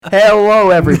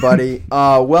Hello, everybody.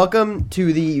 Welcome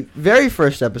to the very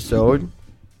first episode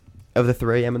of the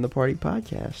 3 a.m. in the Party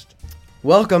podcast.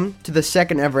 Welcome to the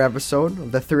second ever episode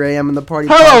of the 3 a.m. in the Party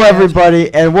podcast. Hello,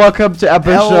 everybody, and welcome to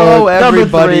episode number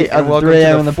 3 of the 3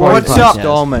 a.m. in the Party podcast.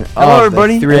 Installment Hello, of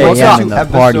everybody. the 3 a.m. in the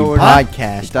Party Episode-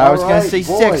 podcast. I was going to say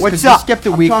 6. What's You up? skipped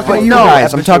a I'm week. talking But to you you guys.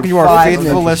 guys. I'm talking to our Five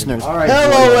faithful and listeners. All right,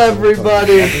 Hello,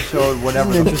 everybody. Episode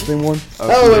whatever. Interesting one. of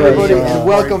Hello, the everybody, 3 a.m. and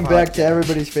welcome back to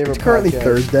everybody's favorite It's currently podcast.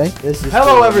 Thursday. This is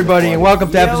Hello, everybody, and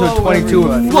welcome to episode 22 of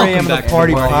 3 a.m. Welcome in the back to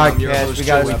Party the party. I'm your podcast. host, We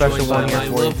got a Joey, special joined one by here my for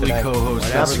you lovely tonight. co-host,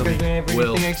 Whatever, Will. because we have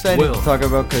Will. anything exciting Will. to talk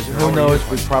about, because How who are knows,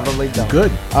 you? we probably don't.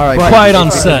 Good. All right, Quiet on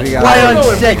set. Quiet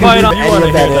on set. Quiet on Any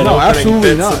of that in. No,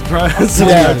 absolutely not.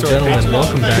 Gentlemen,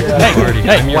 welcome back to the party.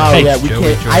 I'm your Wow, host, yeah, we Joey,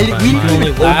 can't. joined We by didn't my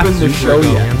even open the super show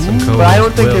yet. handsome But I don't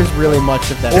co-host, think Will. there's really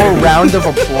much of that. Or a round of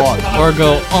applause. Or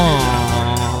go, aww.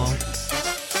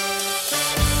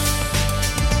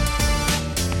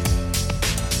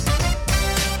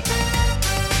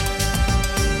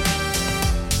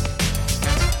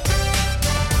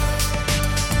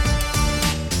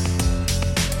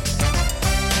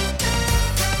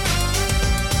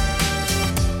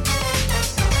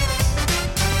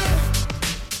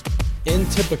 In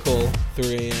typical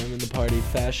 3 a.m. in the party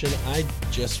fashion, I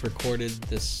just recorded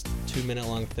this 2-minute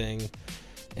long thing,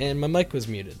 and my mic was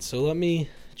muted, so let me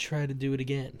try to do it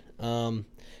again.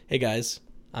 Hey guys,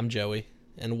 I'm Joey,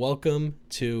 and welcome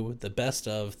to the best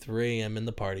of 3 a.m. in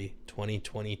the party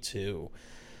 2022.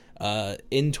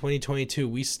 In 2022,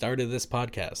 we started this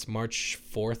podcast. March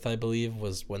 4th, I believe,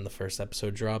 was when the first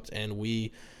episode dropped, and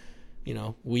we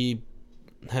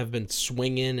have been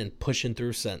swinging and pushing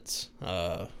through since.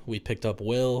 We picked up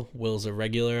Will. Will's a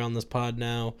regular on this pod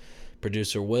now.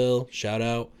 Producer Will, shout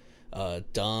out.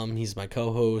 Dom, he's my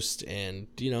co-host, and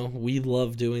we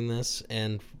love doing this,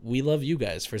 and we love you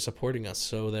guys for supporting us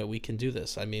so that we can do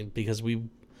this. I mean, because we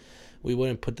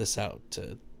wouldn't put this out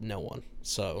to no one.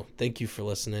 So thank you for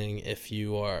listening. If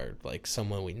you are like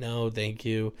someone we know, thank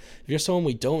you. If you're someone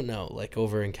we don't know, like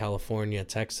over in California,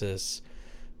 Texas,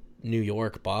 New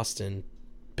York, Boston,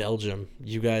 Belgium,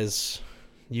 you guys,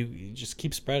 you just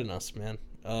keep spreading us, man.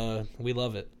 We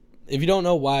love it. If you don't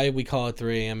know why we call it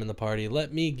 3 a.m. in the party,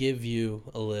 let me give you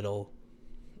a little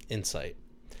insight.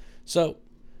 So,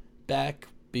 back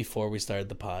before we started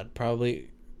the pod,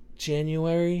 probably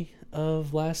January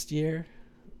of last year,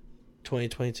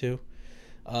 2022,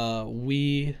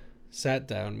 we sat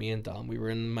down, me and Dom, we were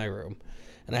in my room,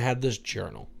 and I had this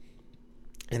journal.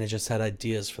 And it just had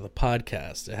ideas for the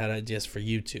podcast. It had ideas for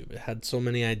YouTube. It had so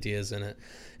many ideas in it.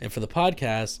 And for the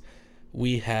podcast,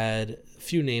 we had a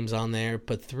few names on there,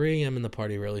 but 3 a.m. in the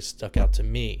party really stuck out to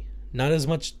me. Not as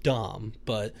much Dom,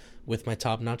 but with my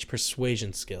top-notch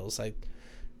persuasion skills, I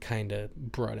kind of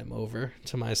brought him over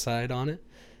to my side on it.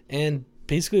 And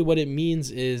basically what it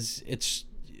means is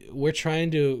we're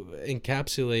trying to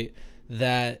encapsulate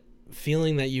that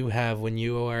feeling that you have when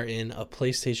you are in a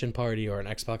PlayStation party or an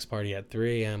Xbox party at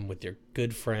 3 a.m. with your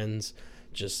good friends,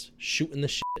 just shooting the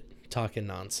shit, talking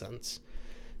nonsense.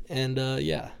 And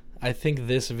I think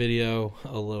this video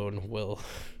alone will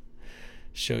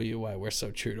show you why we're so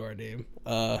true to our name.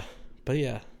 But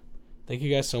yeah, thank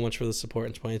you guys so much for the support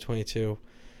in 2022,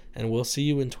 and we'll see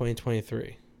you in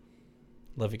 2023.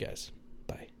 Love you guys.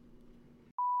 Bye.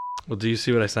 Well, do you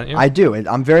see what I sent you? I do.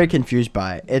 I'm very confused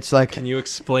by it. It's like, Can you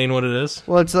explain what it is?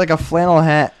 well, it's like a flannel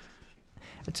hat.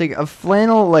 It's like a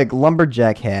flannel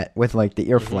lumberjack hat with like the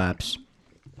ear flaps,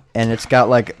 and it's got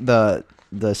like the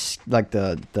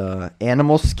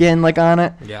animal skin like on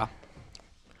it. Yeah.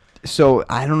 So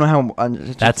I don't know how.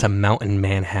 That's a mountain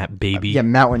man hat, baby. Yeah,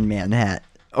 mountain man hat.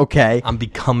 Okay, I'm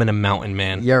becoming a mountain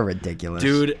man. you're ridiculous,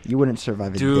 Dude, You wouldn't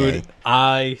survive a Dude, day.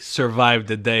 I survived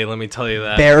the day, let me tell you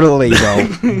that. Barely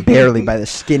though, barely by the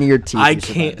skin of your teeth. I you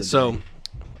survived can't. the So, day.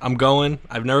 I'm going.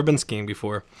 I've never been skiing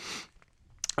before.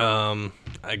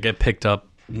 I get picked up.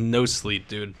 No sleep,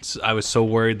 dude. I was so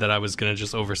worried that I was going to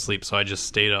just oversleep, so I just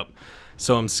stayed up.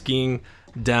 So, I'm skiing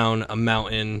down a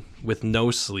mountain with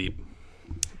no sleep.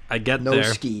 I get No there.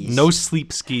 skis. No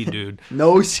sleep ski, dude.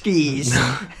 No skis.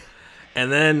 And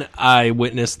then I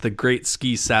witnessed the great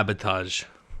ski sabotage.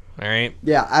 All right.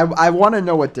 Yeah, I want to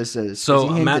know what this is. 'cause So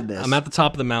he I'm hinted at, this. I'm at the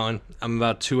top of the mountain. I'm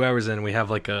about 2 hours in. We have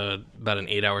like about an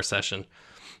 8-hour session.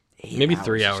 maybe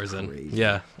 3 hours in. Crazy.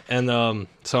 Yeah. And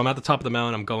so I'm at the top of the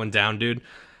mountain. I'm going down, dude.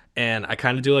 And I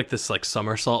kind of do like this like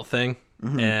somersault thing.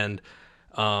 Mm-hmm. And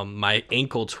my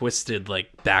ankle twisted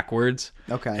like backwards.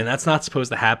 Okay. And that's not supposed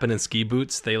to happen in ski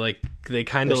boots. They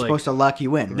kind They're of like supposed to lock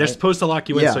you in. they're Right? supposed to lock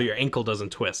you in Yeah. so your ankle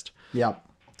doesn't twist. Yep.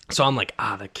 So I'm like,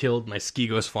 that killed. My ski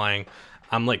goes flying.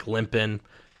 I'm like limping.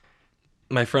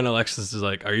 my friend Alexis is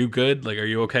like, "Are you good? Like, are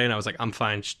you okay?" And I was like, "I'm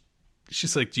fine."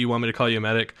 She's like, "Do you want me to call you a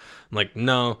medic?" I'm like,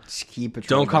 "No, Ski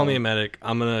patrol. don't call me a medic.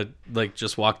 I'm gonna like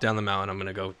just walk down the mountain. I'm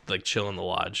gonna go like chill in the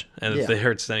lodge, and if Yeah. it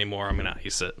hurts anymore, I'm gonna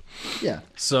ice it." Yeah.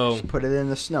 So Just put it in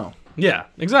the snow. yeah,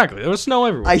 exactly. There was snow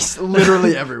everywhere. Ice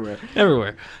literally everywhere.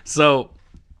 Everywhere. So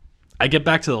I get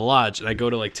back to the lodge and I go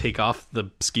to like take off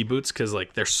the ski boots because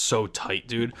like they're so tight,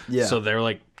 dude. Yeah. So they're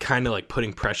like kind of like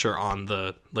putting pressure on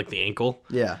the ankle.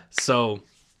 Yeah. So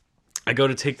I go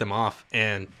to take them off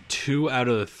and 2 out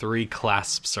of the 3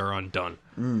 clasps are undone.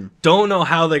 Don't know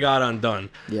how they got undone.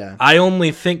 Yeah. I only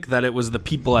think that it was the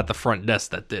people at the front desk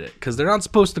that did it because they're not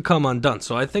supposed to come undone.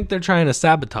 So I think they're trying to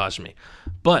sabotage me.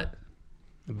 But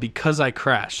because I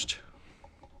crashed.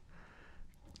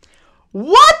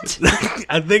 What?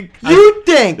 I think You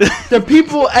think the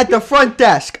people at the front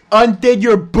desk undid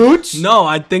your boots? No,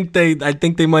 I think they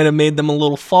might have made them a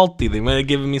little faulty. They might have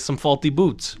given me some faulty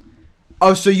boots.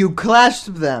 Oh, so you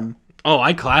clasped them. Oh,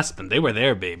 I clasped them. They were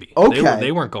there, baby. Okay.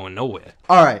 They weren't going nowhere.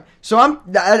 All right. So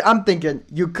I'm thinking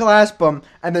you clasp them,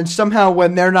 and then somehow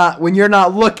when you're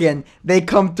not looking, they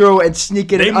come through and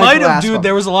sneak in. They and might have, unclasp dude. them.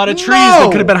 There was a lot of trees. No! They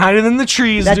could have been hiding in the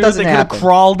trees, That dude. doesn't They could have happen.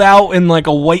 crawled out in like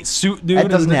a white suit, dude. That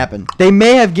doesn't and happen. They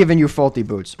may have given you faulty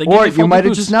boots, They give or you you faulty might have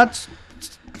boots. just not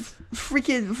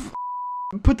freaking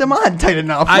put them on tight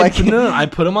enough. I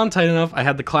like put them on tight enough. I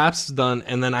had the clasps done,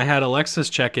 and then I had Alexis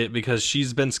check it because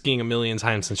she's been skiing a million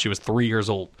times since she was 3 years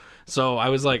old. So I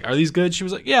was like, "Are these good?" She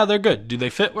was like, "Yeah, they're good. Do they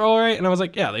fit all right?" And I was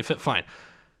like, "Yeah, they fit fine."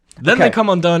 Then Okay. they come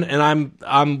undone, and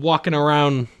I'm walking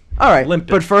around. All right, limping.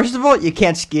 but first of all, you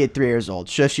can't ski at 3 years old.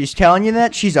 So she's telling you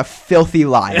that she's a filthy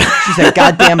liar. She's a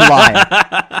goddamn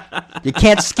liar. You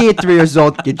can't ski at 3 years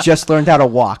old. You just learned how to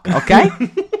walk. Okay,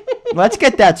 let's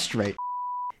get that straight.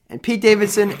 And Pete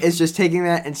Davidson is just taking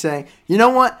that and saying, you know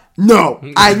what? No,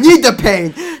 I need the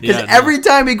pain. Because Yeah, no. every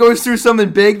time he goes through something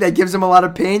big that gives him a lot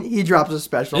of pain, he drops a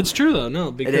special. It's true though,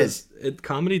 no, because is.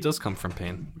 comedy does come from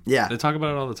pain. Yeah. They talk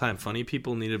about it all the time. Funny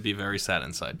people need to be very sad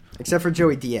inside. Except for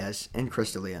Joey Diaz and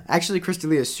Chris D'Elia. Actually, Chris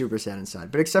D'Elia is super sad inside.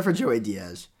 But except for Joey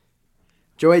Diaz.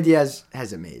 Joey Diaz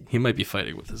has it made. He might be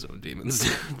fighting with his own demons.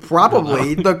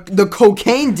 Probably. the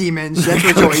cocaine demons. That's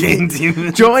what Cocaine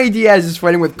demons. Joey Diaz is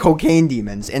fighting with cocaine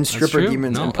demons and That's stripper true.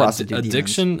 demons No, and prostitute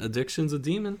demons. Addiction's a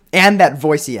demon. And that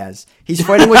voice he has. He's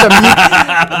fighting with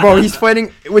bro, he's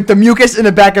fighting with the mucus in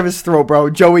the back of his throat,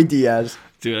 bro. Joey Diaz.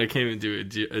 Dude, I can't even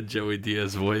do a Joey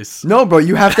Diaz voice. No, bro,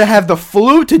 you have to have the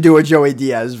flu to do a Joey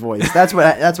Diaz voice. That's what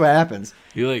happens.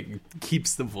 He like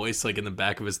keeps the voice like in the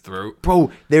back of his throat.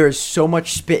 Bro, there is so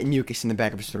much spit and mucus in the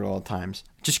back of his throat at all times.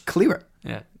 Just clear it.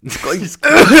 Yeah.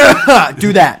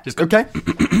 Do that. Just go- okay?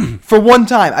 For one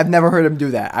time, I've never heard him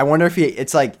do that. I wonder if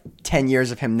it's like 10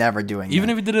 years of him never doing Even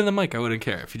that. if he did it in the mic, I wouldn't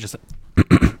care. If he just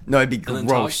No, it'd be then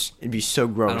gross. It'd be so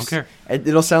gross. I don't care.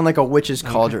 It'll sound like a witch's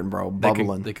cauldron, bro,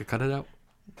 bubbling. they could cut it out.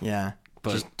 Yeah.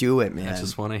 But just do it, man. I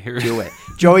just want to hear do it.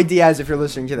 Joey Diaz, if you're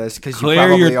listening to this, because you Clear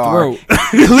probably your are. throat.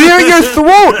 Clear your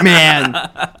throat, man.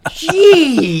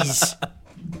 Jeez.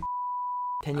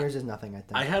 10 years is nothing, I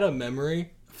think. I had a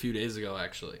memory a few days ago,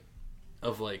 actually,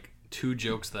 of like 2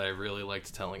 jokes that I really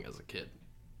liked telling as a kid.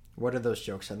 What are those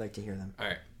jokes? I'd like to hear them. All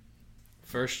right.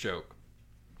 First joke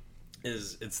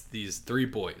is it's these 3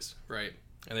 boys, right?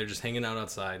 And they're just hanging out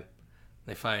outside.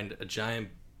 They find a giant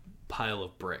pile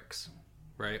of bricks,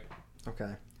 right?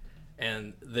 Okay.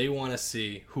 And they want to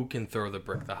see who can throw the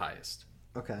brick the highest.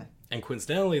 Okay. And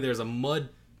coincidentally, there's a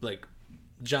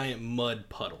giant mud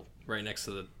puddle right next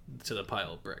to the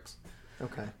pile of bricks.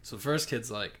 Okay. So the first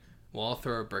kid's like, well, I'll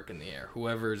throw a brick in the air.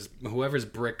 Whoever's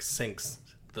brick sinks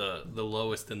the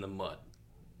lowest in the mud,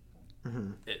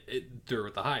 it threw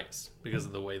it the highest because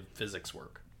of the way physics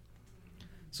work.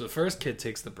 So the first kid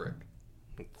takes the brick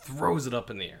and throws it up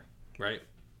in the air, right?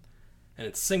 And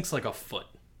it sinks like a foot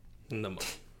in the mud.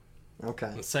 Okay.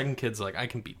 And the second kid's like, I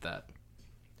can beat that.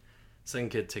 Second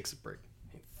kid takes a brick.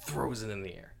 He throws it in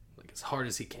the air, like as hard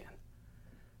as he can.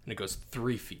 And it goes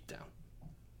 3 feet down.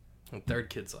 And third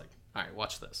kid's like, all right,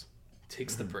 watch this.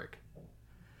 Takes the brick.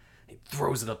 He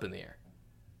throws it up in the air.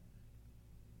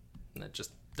 And it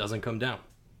just doesn't come down.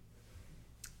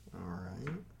 All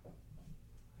right.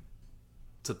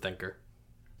 It's a thinker.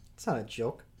 It's not a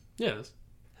joke. Yeah, it is.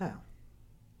 How?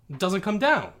 It doesn't come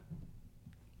down.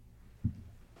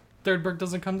 Third brick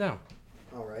doesn't come down.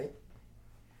 All right.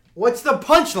 What's the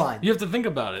punchline? You have to think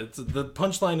about it. The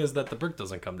punchline is that the brick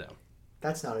doesn't come down.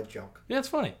 That's not a joke. Yeah, it's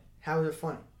funny. How is it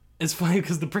funny? It's funny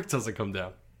because the brick doesn't come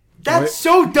down. That's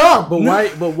so dumb. But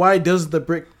why? But why does the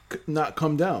brick not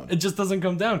come down? It just doesn't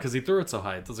come down because he threw it so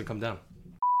high. It doesn't come down.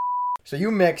 So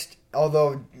you mixed,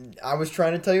 although I was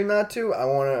trying to tell you not to. I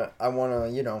wanna,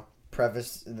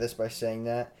 preface this by saying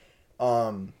that.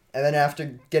 And then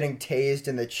after getting tased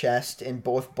in the chest, in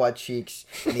both butt cheeks,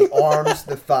 in the arms,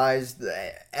 the thighs,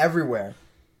 everywhere,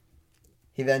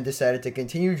 he then decided to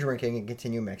continue drinking and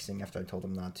continue mixing after I told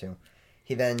him not to.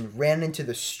 He then ran into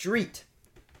the street,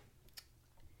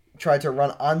 tried to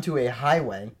run onto a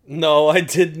highway. No, I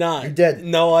did not. You did.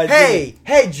 No, I didn't.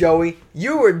 Hey, Joey,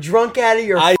 you were drunk out of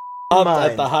your I stopped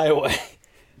mind. at the highway.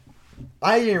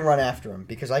 I didn't run after him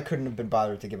because I couldn't have been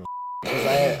bothered to give a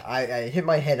because I hit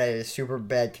my head. I had a super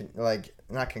bad,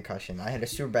 not concussion. I had a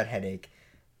super bad headache.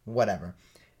 Whatever.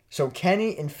 So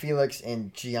Kenny and Felix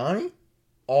and Gianni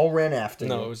all ran after him.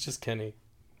 No, it was just Kenny.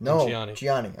 No, Gianni.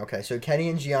 Gianni. Okay, so Kenny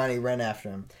and Gianni ran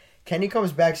after him. Kenny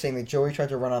comes back saying that Joey tried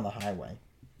to run on the highway.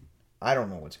 I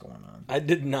don't know what's going on. I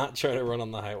did not try to run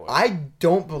on the highway. I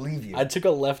don't believe you. I took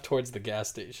a left towards the gas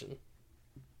station.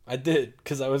 I did,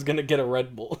 because I was going to get a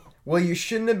Red Bull. Well, you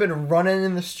shouldn't have been running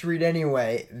in the street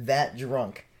anyway, that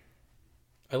drunk.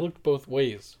 I looked both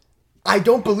ways. I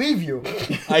don't believe you.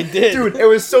 I did. Dude, it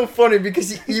was so funny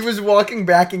because he was walking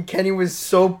back and Kenny was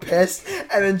so pissed.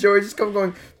 And then Joey just kept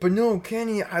going, but no,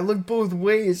 Kenny, I looked both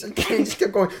ways. And Kenny just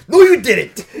kept going, no, you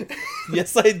didn't.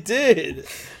 Yes, I did.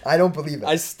 I don't believe it.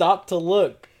 I stopped to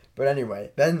look. But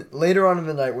anyway, then later on in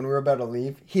the night when we were about to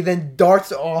leave, he then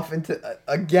darts off into,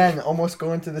 again, almost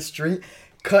going to the street,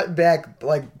 cut back,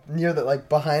 near the,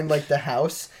 behind, the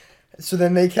house. So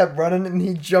then they kept running and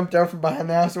he jumped out from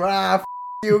behind the house and went,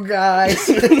 you guys.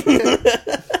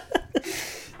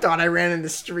 Thought I ran in the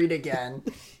street again.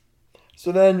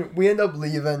 So then we end up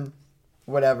leaving,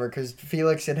 whatever, because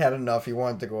Felix had had enough. He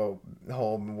wanted to go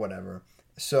home, whatever.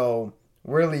 So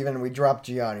we're leaving. We drop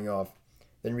Gianni off.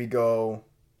 Then we go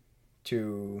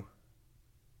to...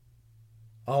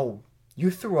 Oh,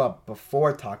 you threw up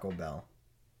before Taco Bell.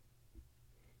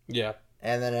 Yeah.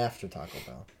 And then after Taco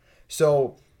Bell.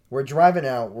 So... We're driving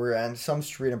out. We're on some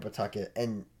street in Pawtucket,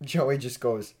 and Joey just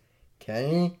goes,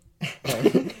 Kenny?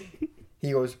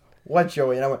 He goes, what,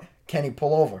 Joey? And I went, Kenny,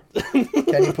 pull over.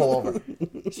 Kenny, pull over.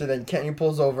 So then Kenny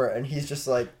pulls over, and he's just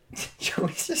like,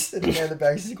 Joey's just sitting there in the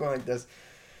back seat going like this.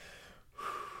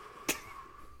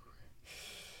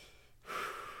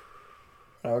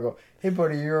 And I would go, hey,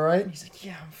 buddy, you all right? He's like,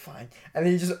 yeah, I'm fine. And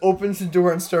then he just opens the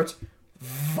door and starts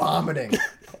vomiting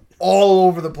all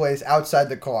over the place outside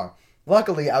the car.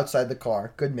 Luckily, outside the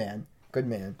car. Good man. Good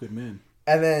man. Good man.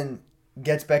 And then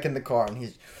gets back in the car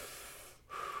and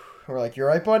we're like, you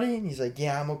alright, buddy? And he's like,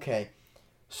 yeah, I'm okay.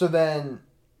 So then,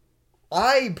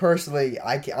 I personally,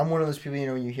 I'm one of those people,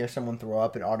 when you hear someone throw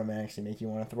up, it automatically make you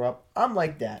want to throw up. I'm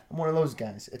like that. I'm one of those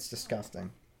guys. It's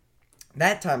disgusting.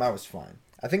 That time I was fine.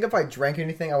 I think if I drank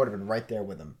anything, I would have been right there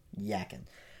with him, yakking.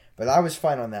 But I was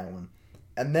fine on that one.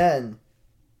 And then,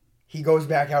 he goes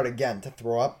back out again to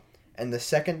throw up. And the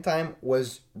second time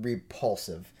was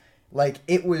repulsive.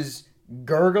 It was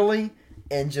gurgly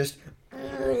and just...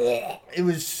 It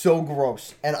was so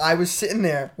gross. And I was sitting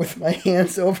there with my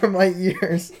hands over my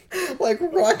ears,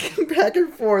 rocking back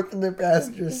and forth in the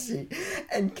passenger seat.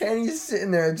 And Kenny's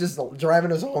sitting there just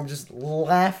driving us home, just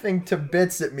laughing to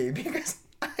bits at me because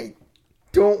I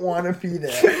don't want to be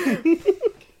there.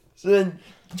 So then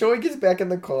Joey gets back in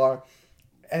the car,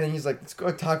 and then he's like, let's go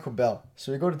to Taco Bell.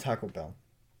 So we go to Taco Bell.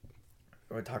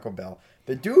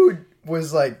 The dude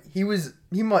was he was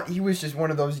just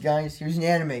one of those guys. He was an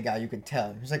anime guy, you could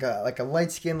tell. He was like a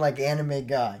light skinned anime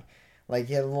guy.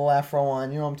 He had a little afro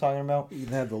on, you know what I'm talking about? He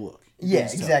had the look. Yeah,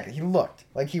 exactly. He looked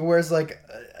he wears a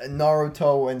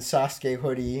Naruto and Sasuke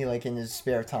hoodie in his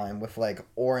spare time with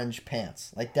orange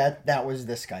pants. That was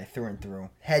this guy through and through.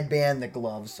 Headband, the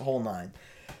gloves, whole nine.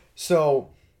 So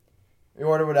we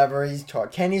order whatever.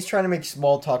 Kenny's trying to make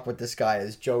small talk with this guy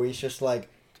as Joey's just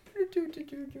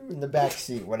in the back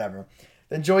seat, whatever.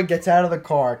 Then Joey gets out of the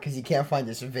car because he can't find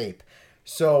his vape.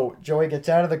 So Joey gets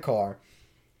out of the car,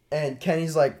 and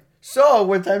Kenny's like, so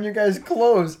what time you guys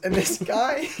close? And this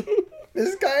guy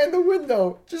in the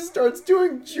window just starts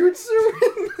doing jutsu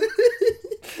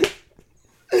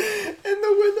in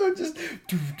the window, just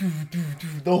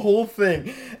the whole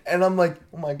thing. And I'm like,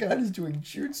 oh my god, he's doing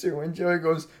jutsu. And Joey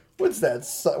goes, what's that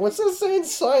saying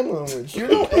sign language? You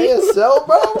know ASL,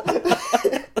 bro?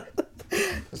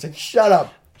 I was like, shut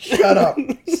up,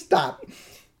 stop,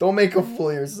 don't make a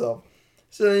fool of yourself.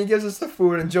 So then he gives us the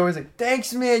food, and Joey's like,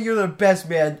 thanks, man, you're the best,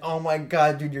 man. Oh my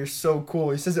god, dude, you're so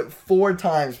cool. He says it 4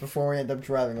 times before we end up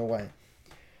driving away.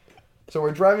 So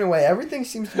we're driving away, everything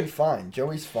seems to be fine.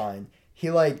 Joey's fine. He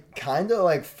kind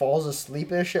of falls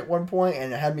asleep-ish at one point,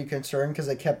 and it had me concerned because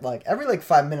I kept every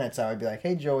 5 minutes I would be like,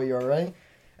 hey Joey, you alright?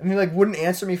 And he wouldn't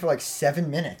answer me for 7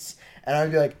 minutes. And I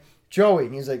would be like, Joey.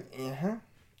 And he's like, uh-huh.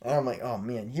 And I'm like, oh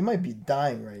man, he might be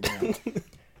dying right now.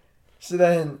 So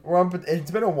then it's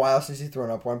been a while since he's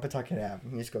thrown up. We're on Pawtucket Ave.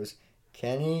 And he just goes,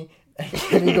 Kenny? And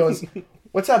Kenny goes,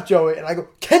 what's up, Joey? And I go,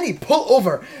 Kenny, pull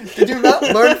over. Did you not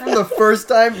learn from the first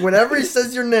time? Whenever he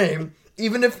says your name,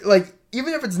 even if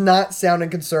it's not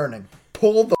sounding concerning,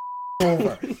 pull the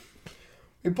over.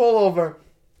 We pull over,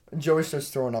 and Joey starts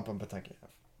throwing up on Pawtucket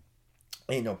Ave.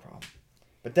 Ain't no problem.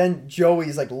 But then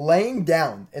Joey's like laying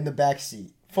down in the back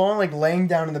seat. Laying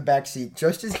down in the back seat,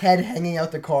 just his head hanging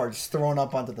out the car, just thrown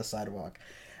up onto the sidewalk.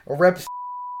 Rips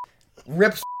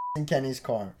in Kenny's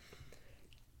car.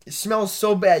 It smells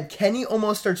so bad, Kenny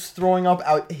almost starts throwing up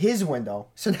out his window.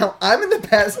 So now I'm in the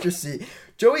passenger seat.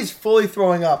 Joey's fully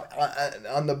throwing up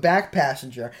on the back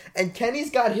passenger. And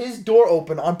Kenny's got his door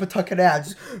open on Pawtucket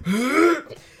Ave.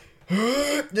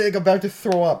 Just like about to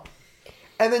throw up.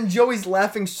 And then Joey's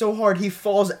laughing so hard he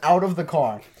falls out of the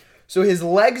car. So his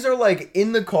legs are like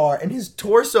in the car and his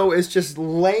torso is just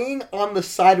laying on the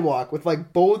sidewalk with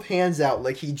like both hands out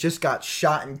like he just got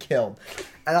shot and killed.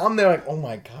 And I'm there like, oh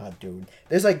my God, dude.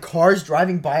 There's like cars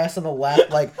driving by us on the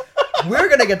left. Like, we're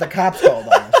going to get the cops called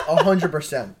on us.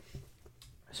 100%.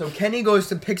 So Kenny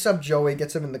picks up Joey,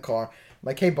 gets him in the car. I'm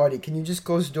like, hey, buddy, can you just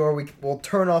close the door? We'll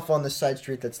turn off on the side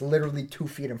street that's literally 2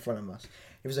 feet in front of us.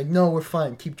 He was like, no, we're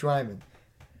fine. Keep driving.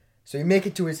 So we make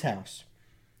it to his house.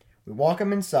 We walk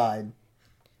him inside.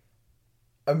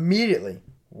 Immediately,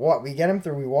 we get him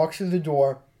through. We walk through the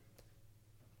door,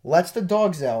 lets the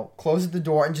dogs out, closes the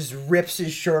door, and just rips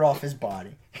his shirt off his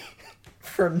body.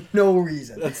 For no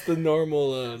reason. That's the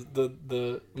normal,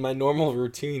 my normal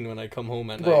routine when I come home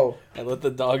at Bro, night. I let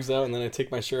the dogs out and then I take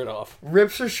my shirt off.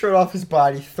 Rips his shirt off his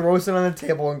body, throws it on the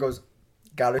table, and goes,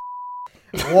 got it.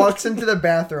 Walks into the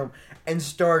bathroom and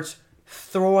starts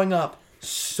throwing up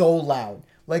so loud.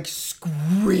 Like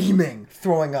screaming,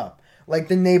 throwing up. Like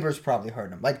the neighbors probably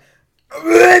heard him. Like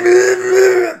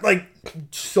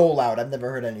so loud. I've never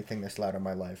heard anything this loud in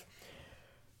my life.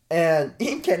 And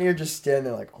he and Kenny are just standing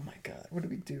there like, oh my God, what do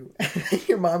we do? And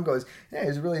your mom goes, yeah,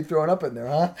 he's really throwing up in there,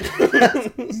 huh?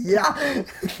 Yeah,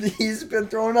 he's been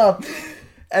throwing up.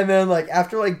 And then like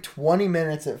after like 20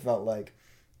 minutes, it felt like,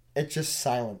 it's just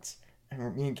silence.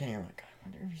 And me and Kenny are like, I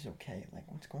wonder if he's okay. Like,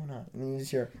 what's going on? And then you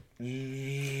just hear,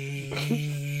 he's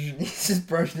just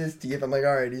brushing his teeth. I'm like,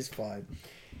 all right, he's fine.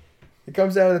 He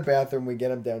comes out of the bathroom. We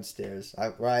get him downstairs. I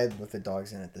ride with the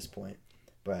dogs in at this point,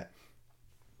 but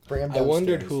bring him downstairs. I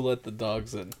wondered who let the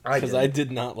dogs in because I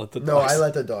did not let the dogs in. No, I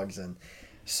let the dogs in.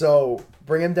 So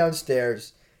bring him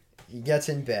downstairs. He gets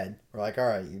in bed. We're like, all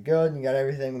right, you good? You got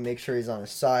everything? We make sure he's on his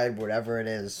side, whatever it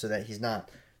is, so that he's not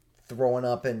throwing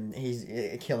up and he's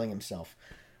killing himself.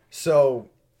 So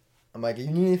I'm like, you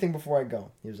need anything before I go?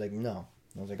 He was like, no.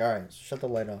 I was like, all right, so shut the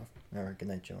light off. All right, good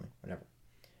night, Joey. Whatever.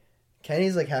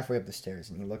 Kenny's like halfway up the stairs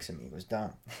and he looks at me. He goes,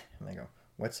 Dom. And I go,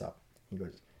 what's up? He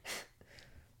goes,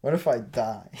 what if I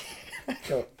die? I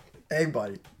go, hey,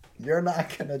 buddy, you're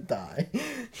not going to die.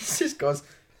 He just goes,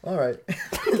 all right.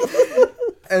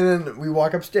 And then we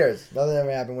walk upstairs. Nothing ever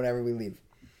happened whenever we leave.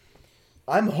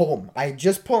 I'm home. I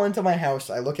just pull into my house.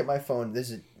 I look at my phone.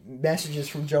 There's messages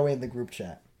from Joey in the group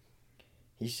chat.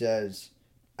 He says,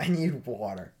 I need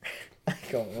water. I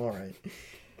go, all right.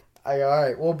 I go, all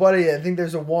right. Well, buddy, I think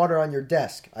there's a water on your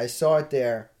desk. I saw it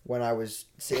there when I was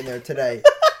sitting there today.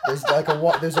 There's like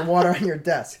there's a water on your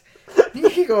desk.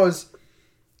 He goes,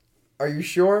 are you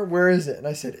sure? Where is it? And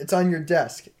I said, it's on your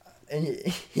desk. And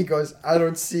he goes, I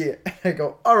don't see it. I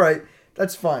go, all right,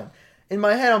 that's fine. In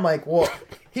my head, I'm like, well,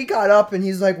 he got up and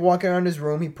he's like walking around his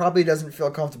room. He probably doesn't feel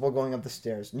comfortable going up the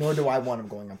stairs. Nor do I want him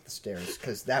going up the stairs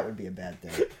because that would be a bad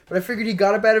thing. But I figured he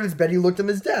got up out of his bed. He looked at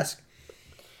his desk.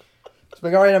 So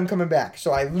I'm like, all right, I'm coming back.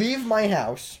 So I leave my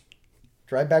house,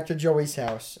 drive back to Joey's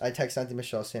house. I text Auntie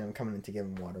Michelle saying I'm coming in to give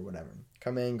him water, whatever.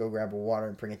 Come in, go grab a water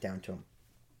and bring it down to him.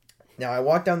 Now I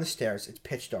walk down the stairs. It's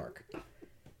pitch dark.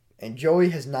 And Joey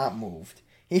has not moved.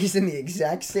 He's in the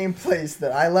exact same place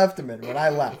that I left him in when I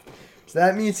left. So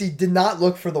that means he did not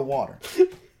look for the water.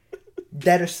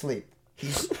 Dead asleep.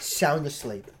 He's sound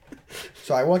asleep.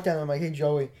 So I walk down and I'm like, hey,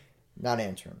 Joey. Not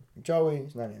answering. Joey,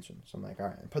 he's not answering. So I'm like, all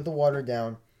right. I put the water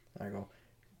down. And I go,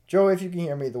 Joey, if you can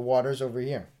hear me, the water's over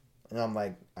here. And I'm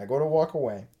like, I go to walk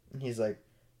away. And he's like,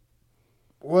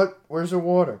 what? Where's the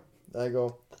water? And I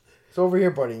go, it's over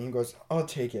here, buddy. And he goes, I'll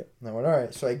take it. And I went, all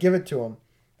right. So I give it to him.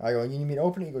 I go, you need me to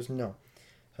open it? He goes, no.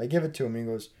 So I give it to him. And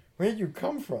he goes, where did you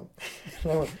come from?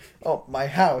 And I went, oh, my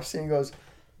house. And he goes,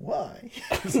 why?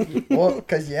 Well,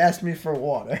 because you asked me for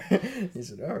water. He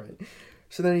said, all right.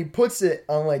 So then he puts it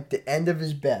on, like, the end of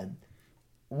his bed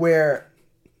where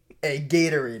a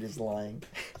Gatorade is lying.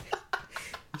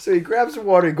 So he grabs the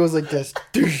water. He goes like this,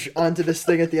 onto this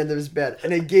thing at the end of his bed.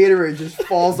 And a Gatorade just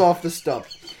falls off the stump.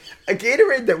 A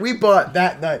Gatorade that we bought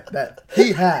that night that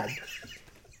he had.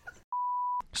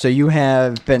 So you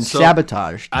have been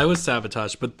sabotaged. I was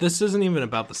sabotaged, but this isn't even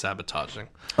about the sabotaging.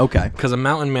 Okay. Because a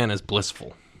mountain man is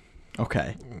blissful.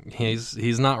 Okay.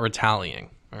 He's not retaliating.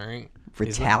 All right.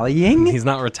 Retaliating? He's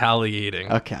not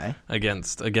retaliating. Okay.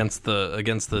 Against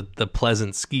the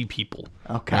pleasant ski people.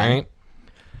 Okay. All right.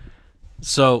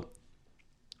 So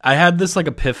I had this like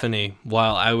epiphany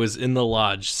while I was in the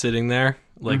lodge sitting there,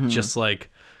 like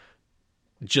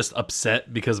just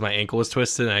upset because my ankle was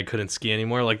twisted and I couldn't ski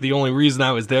anymore. Like the only reason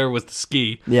I was there was to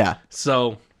ski. Yeah.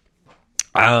 So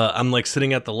I'm like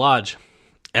sitting at the lodge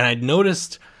and I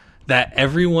noticed that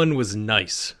everyone was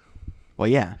nice. Well,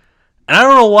 yeah. And I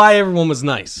don't know why everyone was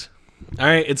nice. All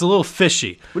right, it's a little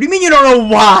fishy. What do you mean you don't know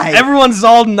why? Everyone's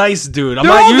all nice, dude. I'm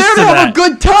They're not all used there to to that. have a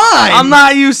good time. I'm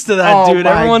not used to that, Oh dude.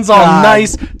 my Everyone's God. all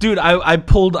nice, dude. I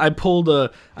pulled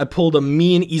a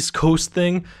mean East Coast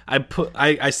thing.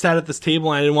 I sat at this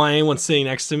table and I didn't want anyone sitting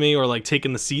next to me or like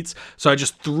taking the seats, so I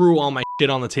just threw all my shit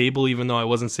on the table, even though I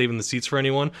wasn't saving the seats for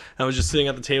anyone. I was just sitting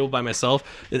at the table by myself,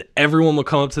 and everyone would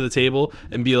come up to the table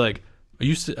and be like,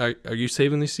 "Are you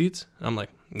saving these seats?" And I'm like,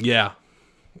 "Yeah,"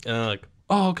 and I'm like,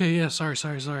 "Oh, okay, yeah, sorry,"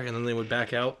 and then they would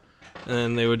back out, and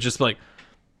then they would just like.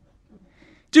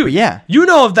 Dude, But yeah. You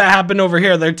know if that happened over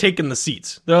here, they're taking the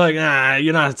seats. They're like,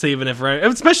 you're not saving it for...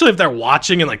 Especially if they're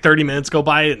watching and like 30 minutes go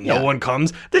by and no one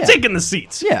comes. They're taking the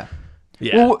seats. Yeah.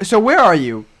 Yeah. Well, so where are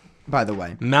you, by the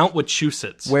way? Mount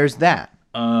Wachusett. Where's that?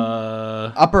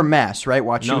 Upper Mass, right?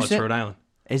 Wachusett? No, it's Rhode Island.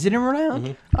 Is it in Rhode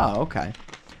Island? Oh, okay.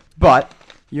 But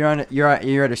you're at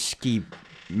a ski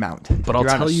mountain. But I'll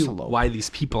You're on tell a you slope. why these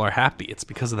people are happy. It's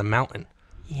because of the mountain.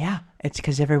 Yeah, it's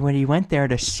because everybody went there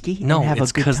to ski No, and have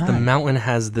it's a good because time. the mountain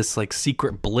has this like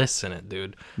secret bliss in it,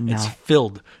 dude. No. It's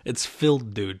filled,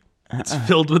 dude. It's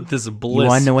filled with this bliss. You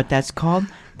want to know what that's called?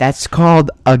 That's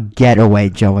called a getaway,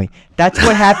 Joey. That's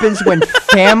what happens when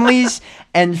families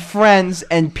and friends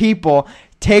and people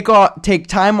take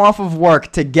time off of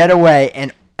work to get away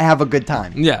and have a good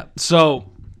time. Yeah. So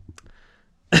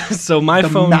my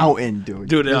phone Mountain, dude.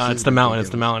 Dude, This it's is the mountain. It's ridiculous.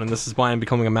 the mountain, and this is why I'm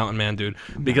becoming a mountain man, dude.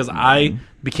 Because I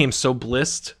became so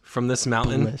blissed from this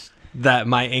mountain Blissed. that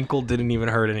my ankle didn't even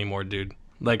hurt anymore, dude.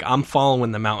 Like I'm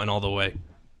following the mountain all the way,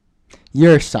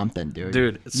 You're something, dude.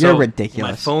 dude. You're So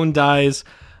ridiculous. My phone dies.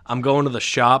 I'm going to the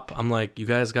shop. I'm like, you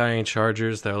guys got any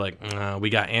chargers? They're like, we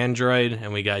got Android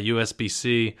and we got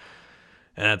USB-C,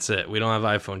 and that's it. We don't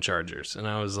have iPhone chargers. And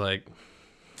I was like,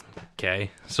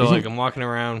 okay. So like I'm walking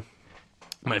around.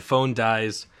 My phone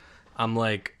dies. I'm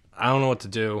like, I don't know what to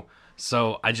do.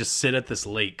 So I just sit at this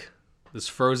lake, this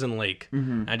frozen lake.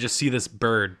 I just see this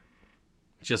bird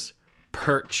just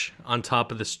perch on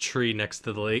top of this tree next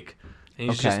to the lake. And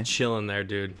he's Okay. just chilling there,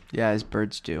 dude. Yeah, as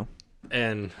birds do.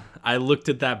 And I looked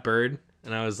at that bird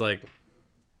and I was like,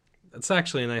 that's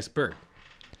actually a nice bird.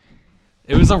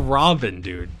 It was a robin,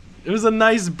 dude. It was a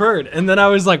nice bird. And then I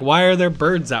was like, why are there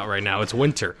birds out right now? It's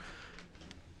winter.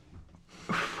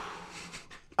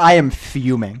 I am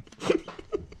fuming.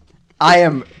 I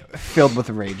am filled with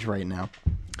rage right now.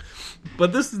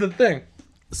 But this is the thing.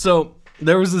 So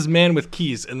there was this man with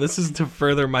keys, and this is to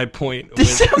further my point.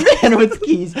 This man with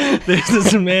keys. There's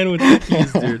this man with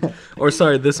keys, dude. Or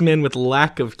sorry, this man with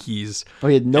lack of keys. Oh,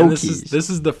 he had no And this keys. This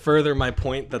is to further my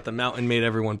point that the mountain made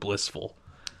everyone blissful.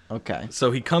 Okay. So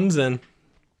he comes in,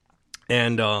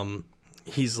 and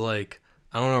he's like,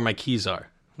 I don't know where my keys are.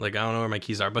 Like, I don't know where my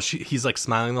keys are. But he's like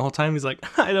smiling the whole time. He's like,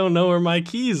 I don't know where my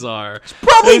keys are.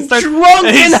 Probably And he starts- drunk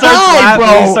and he and starts high, laughing,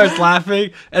 bro. He starts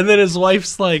laughing, and then his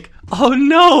wife's like, "Oh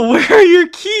no, where are your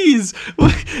keys? Where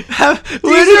did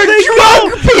they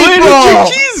drunk go? Where did people." your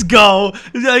keys go?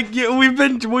 Like we've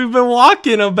been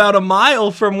walking about a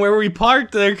mile from where we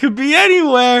parked. There could be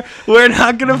anywhere. We're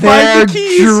not gonna They're find the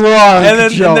keys." drunk, and then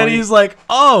Joey. he's like,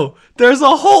 "Oh, there's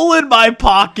a hole in my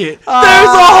pocket. There's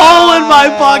a hole in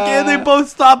my pocket." And they both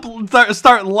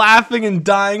start laughing and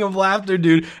dying of laughter,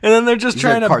 dude. And then they're just These are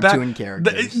trying to cartoon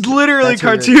characters. literally That's what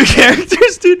cartoon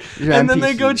characters, dude. These are And then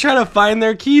they go NPCs. try to find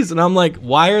their keys, and I'm like,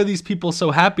 why are these people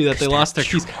so happy that they lost their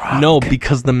keys? No,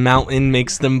 because the mountain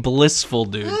makes them blissful,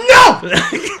 dude. No!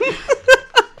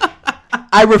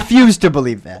 I refuse to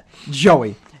believe that.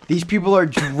 Joey, these people are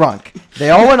drunk. They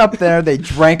all went up there. They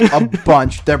drank a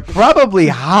bunch. They're probably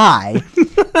high.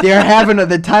 They're having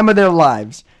the time of their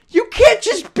lives. You can't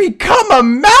just become a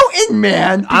mountain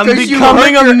man. I'm because you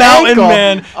becoming hurt a your mountain ankle.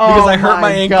 man because Oh I hurt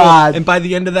my ankle. God. And by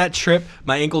the end of that trip,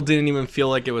 my ankle didn't even feel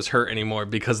like it was hurt anymore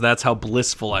because that's how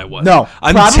blissful I was. No,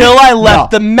 until probably- I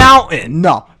left no. the mountain.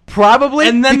 No, probably.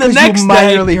 And then the because next you day,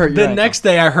 minorly hurt your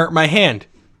ankle. I hurt my hand,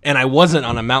 and I wasn't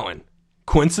on a mountain.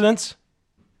 Coincidence?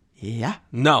 Yeah.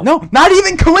 No. No, not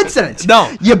even coincidence.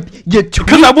 No. You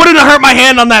Because I wouldn't have hurt my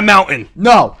hand on that mountain.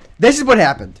 No. This is what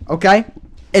happened, okay?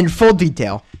 In full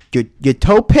detail. You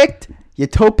toe picked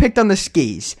on the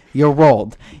skis. You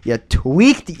rolled. You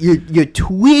tweaked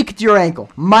your ankle.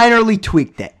 Minorly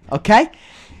tweaked it, okay?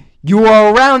 You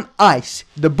were around ice.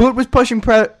 The boot was putting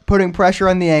pressure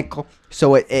on the ankle,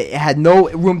 so it had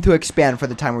no room to expand for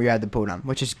the time where you had the boot on,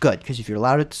 which is good, because if you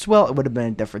allowed it to swell, it would have been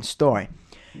a different story.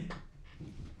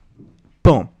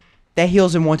 Boom. That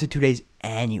heals in 1 to 2 days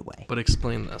anyway. But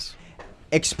explain this.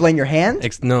 Explain your hand?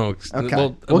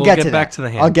 Okay. We'll get to back that. to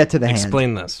the hand. I'll get to the hand.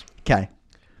 Explain this. Okay.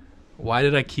 Why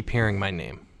did I keep hearing my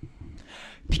name?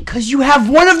 Because you have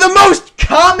one of the most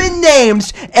common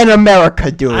names in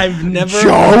America, dude. I've never.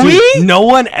 Joey? Dude, no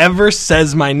one ever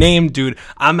says my name, dude.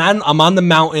 I'm on the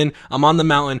mountain.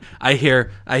 I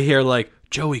hear like,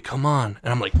 Joey, come on.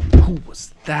 And I'm like, who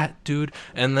was that, dude?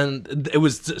 And then it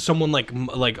was someone like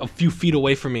a few feet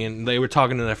away from me, and they were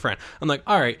talking to their friend. I'm like,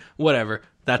 all right, whatever.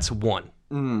 That's one.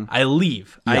 I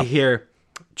leave. Yep. I hear,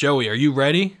 Joey, are you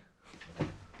ready?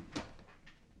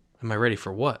 Am I ready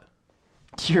for what?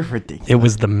 You're ridiculous. It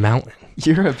was the mountain.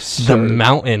 You're absurd. The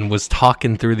mountain was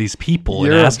talking through these people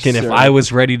and asking if I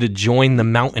was ready to join the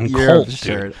mountain cult,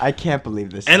 absurd. Dude. I can't believe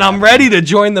this. And I'm ready to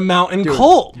join the mountain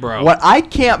cult, bro. What I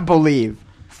can't believe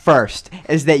first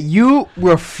is that you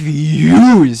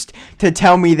refused to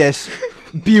tell me this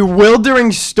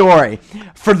bewildering story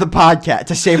for the podcast,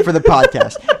 to save for the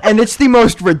podcast. And it's the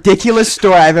most ridiculous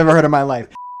story I've ever heard in my life.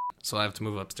 So I have to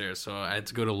move upstairs. So I had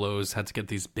to go to Lowe's, had to get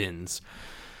these bins.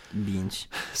 Beans.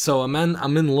 So I'm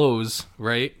in Lowe's,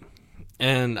 right?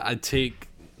 And I take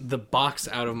the box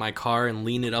out of my car and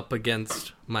lean it up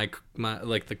against my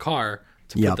like the car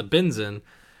to put the bins in.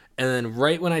 And then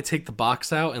right when I take the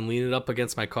box out and lean it up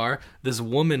against my car, this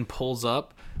woman pulls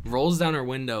up, rolls down her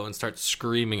window, and starts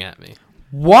screaming at me.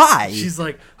 Why? She's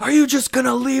like, "Are you just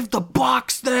gonna leave the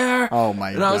box there?" Oh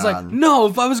my god! And I was like, "No,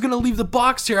 if I was gonna leave the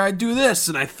box here, I'd do this."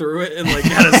 And I threw it and like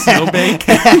had a snowbank.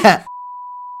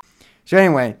 So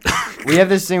anyway, we have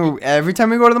this thing where every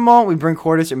time we go to the mall, we bring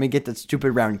quarters and we get that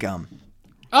stupid round gum.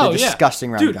 Oh, the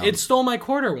disgusting round gum. Dude, it stole my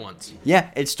quarter once. Yeah,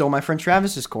 it stole my friend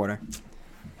Travis's quarter.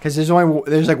 Because there's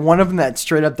like one of them that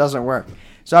straight up doesn't work.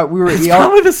 So we were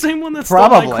probably the same one that stole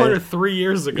my quarter 3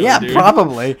 years ago. Yeah, dude.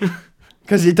 Probably.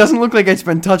 Because it doesn't look like it's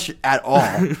been touched at all.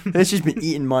 It's just been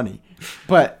eating money.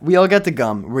 But we all got the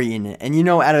gum. We're eating it, and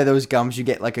out of those gums, you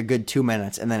get like a good 2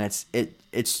 minutes, and then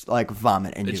it's like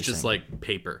vomit inducing. It's just like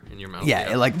paper in your mouth.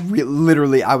 Yeah,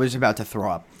 literally, I was about to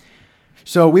throw up.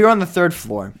 So we were on the 3rd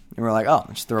floor, and we're like, oh,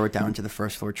 let's throw it down to the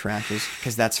 1st floor trashes,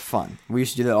 because that's fun. We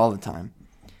used to do that all the time.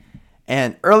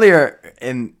 And earlier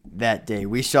in that day,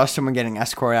 we saw someone getting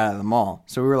escorted out of the mall.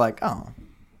 So we were like, oh,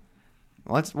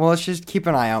 let's just keep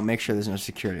an eye out, make sure there's no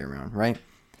security around, right?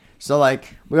 So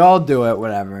like we all do it,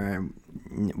 whatever.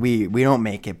 We don't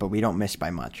make it, but we don't miss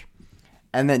by much.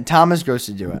 And then Thomas goes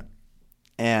to do it,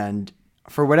 and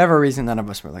for whatever reason, none of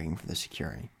us were looking for the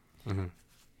security. Mm-hmm.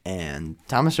 And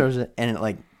Thomas throws it, and it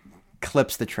like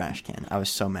clips the trash can. I was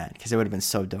so mad because it would have been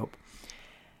so dope.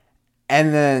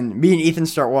 And then me and Ethan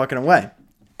start walking away.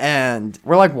 And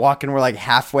we're like walking, we're like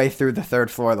halfway through the 3rd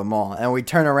floor of the mall. And we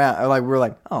turn around, and we're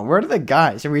like, oh, where are the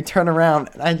guys? And we turn around,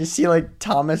 and I just see like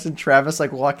Thomas and Travis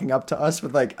like walking up to us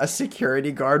with like a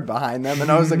security guard behind them. And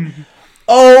I was like,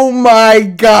 oh my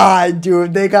God,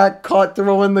 dude, they got caught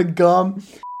throwing the gum.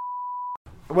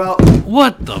 Well,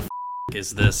 what the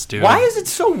is this, dude? Why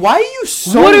are you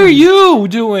so... What are you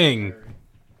doing?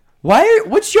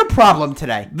 What's your problem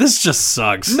today? This just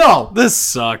sucks. No. This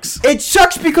sucks. It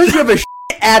sucks because you have a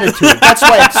attitude. That's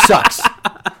why it sucks.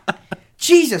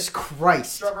 Jesus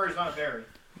Christ. Strawberry's not a berry.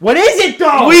 What is it,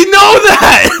 though? We know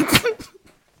that!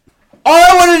 All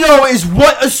I want to know is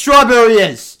what a strawberry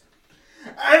is.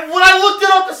 And when I looked it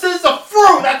up, it says it's a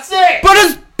fruit. That's it. But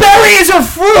a berry is a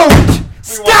fruit.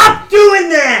 Stop doing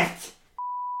that.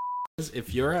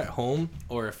 If you're at home,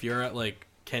 or if you're at like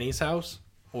Kenny's house,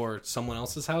 or someone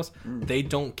else's house, they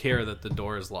don't care that the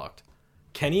door is locked.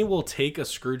 Kenny will take a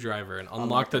screwdriver and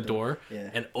unlock the door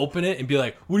and open it and be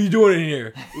like, what are you doing in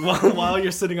here? while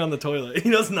you're sitting on the toilet. He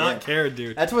does not care,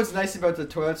 dude. That's what's nice about the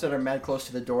toilets that are mad close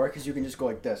to the door, because you can just go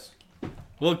like this.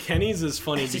 Well, Kenny's is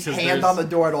funny just because hand on the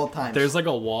door at all times. There's like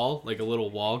a wall, like a little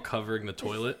wall covering the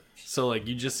toilet. So like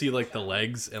you just see like the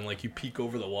legs, and like you peek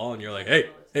over the wall and you're like,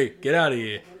 hey, get out of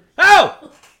here.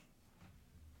 Ow!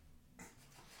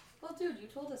 Well, dude, you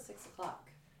told us 6 o'clock.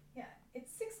 Yeah,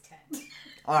 it's 6:10.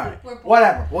 All right,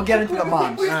 whatever. We'll get into the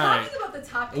moms. We're Alright. talking about the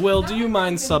topic. Will, do you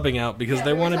mind subbing out? Because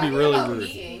they want to be really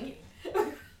rude.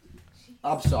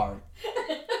 I'm sorry.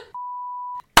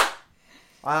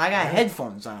 I got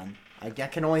headphones on. I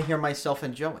can only hear myself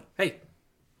and Joey. Hey.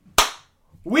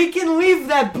 We can leave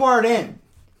that part in.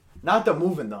 Not the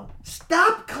moving, though.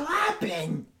 Stop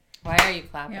clapping! Why are you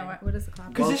clapping? Yeah, what is the clap?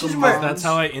 Because this is where... That's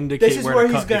how I indicate This is where where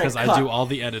to he's cut gonna because cut. I do all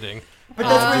the editing. But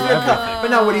that's where he's going to cut.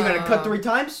 But now, what are you going to cut 3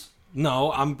 times?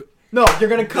 No, No, you're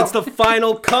going to cut... That's the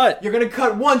final cut. You're going to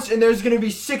cut once, and there's going to be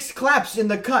 6 claps in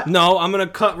the cut. No, I'm going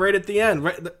to cut right at the end.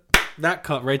 That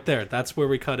cut right there. That's where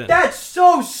we cut in. That's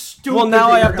so stupid. Well, now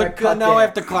that I you're have gonna to cut now I there.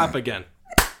 have to clap again.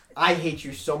 I hate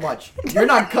you so much. You're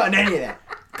not cutting any of that.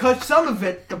 Cut some of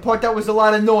it, the part that was a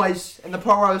lot of noise, and the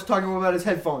part where I was talking about his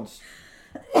headphones.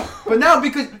 But now,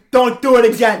 because... Don't do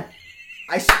it again.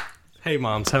 Hey,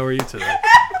 moms, how are you today?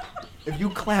 If you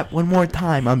clap one more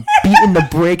time, I'm beating the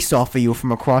brakes off of you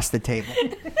from across the table.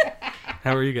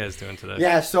 How are you guys doing today?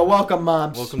 Yeah, so welcome,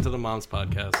 moms. Welcome to the Moms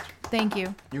Podcast. Thank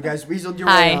you. You guys weaseled your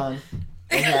Hi. way on.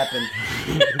 It happened.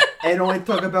 It only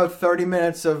took about 30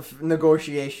 minutes of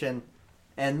negotiation,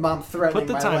 and Mom threatening Put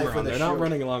the my timer life on. with a They're not shoe.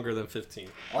 running longer than 15.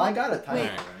 Oh, I got a timer.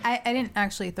 Wait, I didn't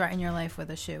actually threaten your life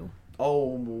with a shoe.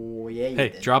 Oh, yeah, you Hey,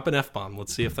 did. drop an F-bomb.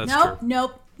 Let's see if that's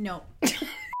Nope. true.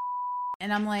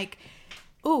 And I'm like,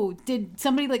 ooh, did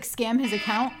somebody like scam his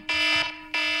account?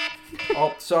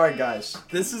 Oh, sorry, guys.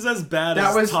 This is as bad That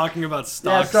as was- talking about Yeah,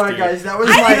 stocks, sorry, dude. guys. That was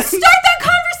I my... didn't start that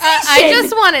conversation. I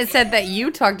just want it said that you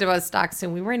talked about stocks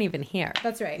and we weren't even here.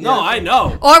 That's right. No, I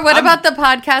know. Or what about the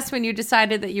podcast when you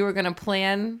decided that you were going to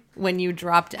plan when you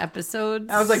dropped episodes?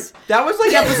 I was like, that was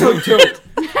like episode 2. Like,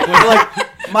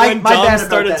 my when my Dom bad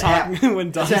started about that talking, app.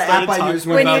 when Dom It's an started app I use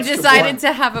talking when you about decided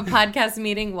to have a podcast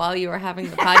meeting while you were having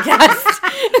the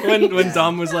podcast. when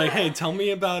Dom was like, "Hey, tell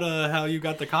me about how you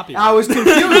got the copyright." I was confused.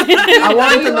 I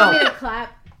wanted Do to you want me know. to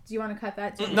clap? Do you want to cut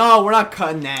that too? No, we're not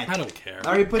cutting that. I don't care. I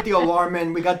already put the alarm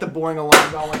in. We got the boring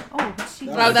alarm going. Oh, she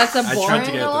Wow, that's a I tried to boring get it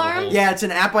through the alarm. whole- Yeah, it's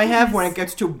an app I have. When it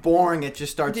gets too boring, it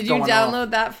just starts Did you going download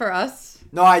off. that for us?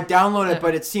 No, I downloaded it,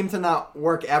 but it seemed to not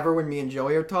work ever when me and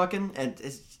Joey are talking. And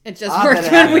it's It just odd worked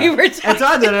that it when we were It's talking.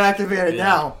 odd that it activated Yeah.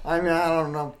 now. I mean, I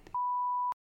don't know.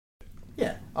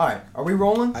 Yeah. All right. Are we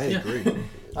rolling? I agree.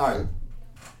 All right.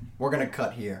 We're gonna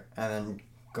cut here and then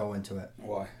go into it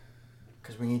Why?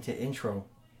 because we need to intro.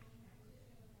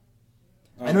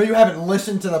 I know you haven't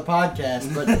listened to the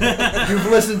podcast, but you've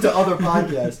listened to other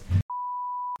podcasts.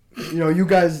 You know, you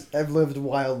guys have lived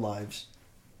wild lives.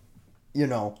 You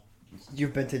know,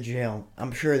 you've been to jail.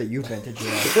 I'm sure that you've been to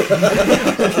jail.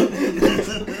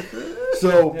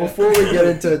 So, before we get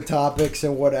into topics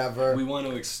and whatever, We want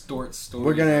to extort stories.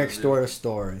 we're gonna out of extort a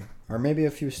story. Or maybe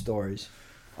a few stories.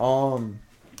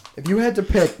 If you had to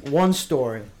pick one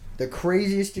story, the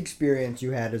craziest experience you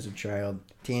had as a child,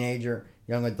 teenager,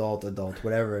 young adult,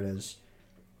 whatever it is,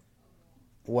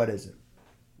 what is it?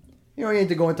 You don't need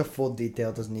to go into full detail.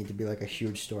 It doesn't need to be like a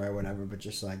huge story or whatever, but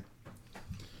just like...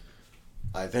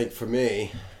 I think for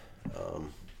me,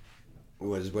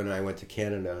 was when I went to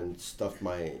Canada and stuffed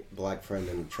my black friend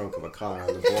in the trunk of a car on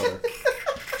the border.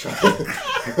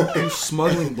 You're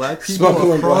smuggling black people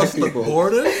Smuggling across black people. the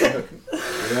border? Yeah.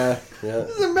 This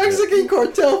is a Mexican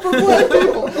cartel for black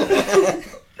people!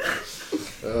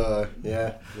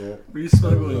 Yeah. Were you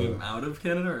smuggling him out of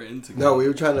Canada or into Canada? No, we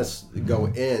were trying to go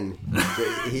in.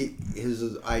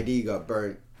 His ID got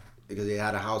burnt because he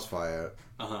had a house fire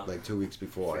like 2 weeks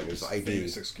before, and his ID.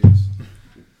 Famous excuse.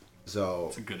 So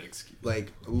It's a good excuse.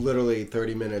 like literally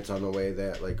 30 minutes on the way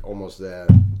there, like almost there,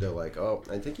 they're like, "Oh,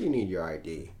 I think you need your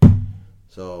ID."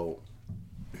 So,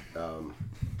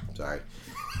 sorry.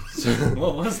 So,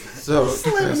 What was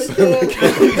that?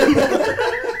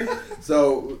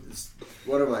 so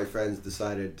one of my friends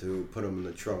decided to put him in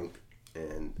the trunk,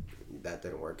 and that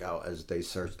didn't work out as they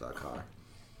searched our car.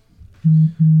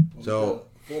 So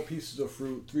 4 pieces of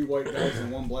fruit, 3 white guys,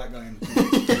 and 1 black guy in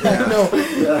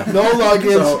the No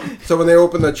luggage. so when they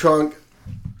opened the trunk,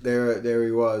 there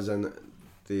he was, and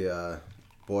the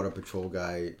border patrol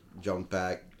guy jumped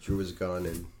back, drew his gun,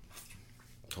 and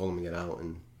told him to get out,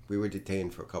 and we were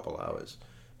detained for a couple hours.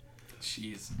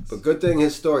 Jesus. But good thing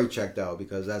his story checked out,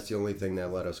 because that's the only thing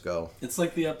that let us go. It's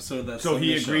like the episode that's So on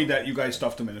he the agreed show. that you guys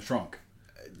stuffed him in the trunk.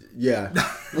 Yeah.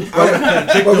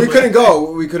 But we couldn't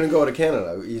go. We couldn't go to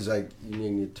Canada. He's like, you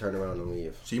need to turn around and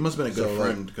leave. So you must have been a good So,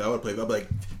 friend. Cause I would play. I'd be like,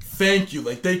 thank you.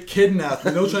 Like, they kidnapped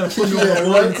me. They were trying to put me on the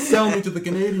line and sell me to the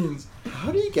Canadians.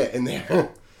 How do you get in there?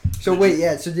 So wait,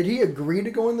 yeah, so did he agree to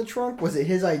go in the trunk? Was it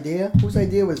his idea? Whose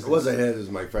idea was this? It wasn't his, it was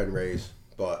my friend Ray's.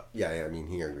 But, yeah, I mean,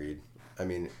 he agreed. I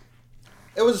mean,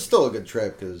 it was still a good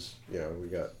trip, because, you know, we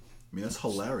got I mean, that's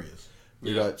hilarious.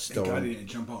 got Thank stoned. God he didn't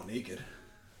jump out naked.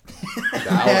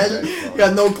 You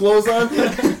got no clothes on?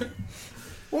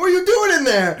 What were you doing in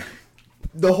there?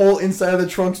 The whole inside of the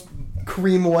trunk's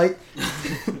cream white.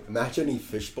 Imagine he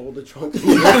fishbowled the trunk.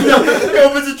 He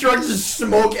opens the trunk, just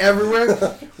smoke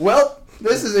everywhere. Well,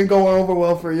 this isn't going over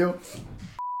well for you.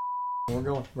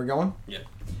 We're going? Yeah.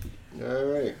 All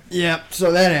right. Yeah,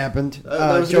 so that happened.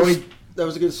 That Joey...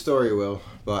 was a good story, Will.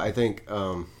 But I think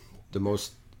the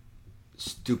most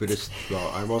stupidest... Well,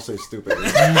 I won't say stupid.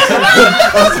 Stupidest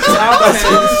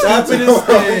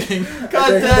thing.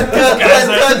 Cut that!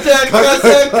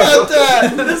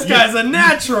 This guy's a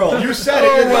natural. You said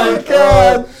it. Oh my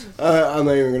god! I'm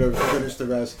not even gonna finish the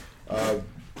rest.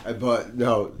 But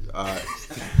no.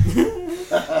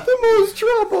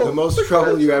 The most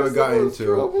trouble you ever got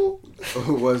into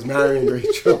was marrying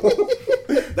Rachel.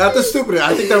 Not the stupidest.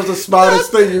 I think that was the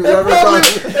smartest thing you've ever done.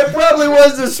 It probably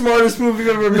was the smartest move you've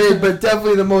ever made, but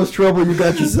definitely the most trouble you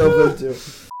got yourself into.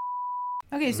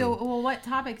 Okay, so what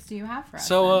topics do you have for us?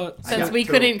 So, Since we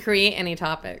couldn't create any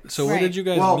topics. where did you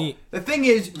guys meet? The thing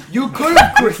is, you could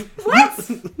have... What?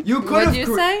 You could What have... did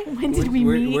you say? When did we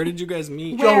meet? Where did you guys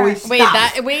meet? Joey,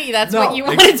 Wait, that's No. what you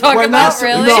want to talk We're about, not-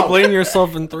 really? no. Explain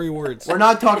yourself in 3 words. We're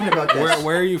not talking about this.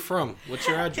 Where are you from? What's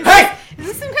your address? Hey! Is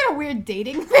this some kind of weird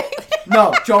dating thing?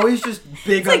 No, Joey's just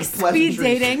big on Like speed pleasantries.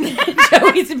 dating.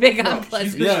 Joey's big on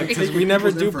pleasantries. Yeah, because we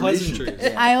never do People's information.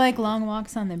 pleasantries. I like long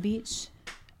walks on the beach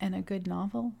and a good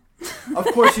novel. Of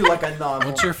course you like a novel.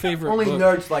 What's your favorite Only book?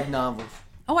 nerds like novels.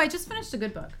 Oh, I just finished a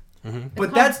good book.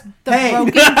 But that's... The Hey!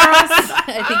 Broken Girls.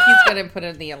 I think he's gonna put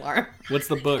in the alarm. What's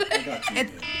the book?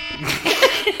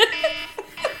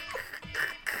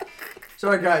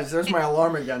 Sorry guys, there's my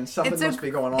alarm again. Something It's must be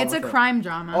going on It's a with it. crime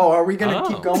drama. Oh, are we gonna Oh.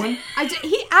 keep going?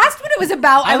 He asked what it was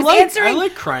about. I was answering. I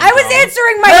like crime. I was dramas.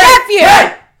 answering my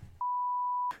nephew.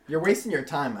 You're wasting your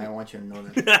time. I want you to know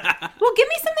that. Well, give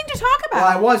me something to talk Well,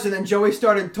 I about. was, and then Joey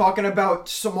started talking about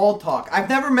small talk. I've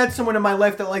never met someone in my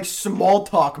life that likes small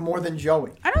talk more than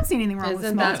Joey. I don't see anything wrong with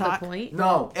Isn't small that talk. the point?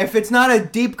 No, if it's not a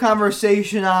deep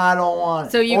conversation, I don't want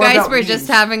it. So you Or guys about were just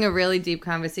memes. having a really deep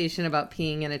conversation about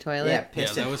peeing in a toilet? Yeah, Yeah,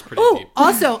 pissing. that was pretty Oh, deep.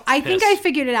 also, I think Piss. I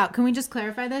figured it out. Can we just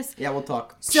clarify this? Yeah, we'll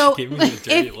talk. So, Give me a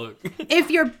dirty look. if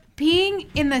you're peeing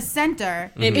in the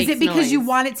center, It is makes it because you noise.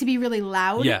 want it to be really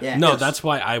loud? Yeah. Yeah. No, Yes. that's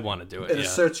why I want to do it. It Yeah.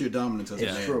 asserts your dominance as Yeah.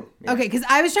 a man. True. Yeah. Okay, because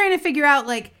I was trying to figure out,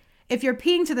 like, if you're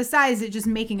peeing to the side, is it just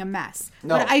making a mess?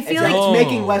 No, but I feel it's, like, it's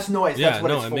making less noise. Yeah, That's what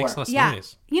no, it's it for. makes less yeah,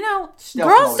 noise. you know, Stealth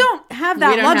girls mode. don't have that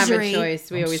We don't luxury. have a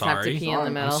choice. We I'm always have to sorry. pee in the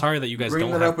middle. I'm sorry that you guys Bring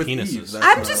don't that have up with penises. ease. That's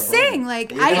I'm what just I want. saying,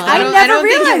 like, Well, I I never don't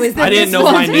think it realized was that I didn't this know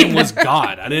my was- name was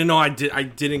God. I didn't know I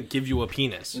didn't give you a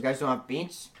penis. You guys don't have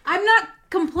beans? I'm not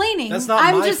complaining. That's not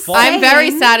I'm my just fault. I'm very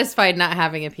saying- satisfied not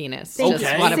having a penis. Thank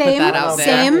Just you. want to put Same, that out there.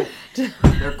 same.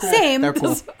 They're cool. Same. They're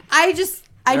cool. I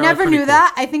They are never pretty knew cool.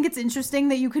 that. I think it's interesting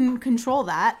that you can control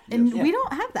that, and Yeah. we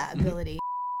don't have that ability.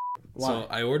 So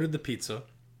I ordered the pizza,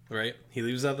 right? He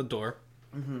leaves out the door.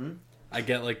 Mm-hmm. I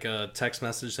get like a text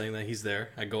message saying that he's there.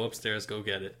 I go upstairs, go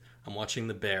get it. I'm watching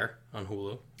The Bear on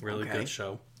Hulu. Really Okay. good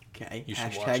show. Okay. You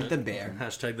should watch Hashtag it. the bear.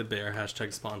 Hashtag The Bear.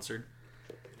 Hashtag sponsored.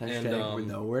 Hashtag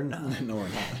no, we're not. No, we're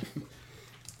not.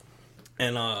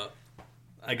 And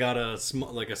I got a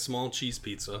small cheese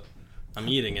pizza. I'm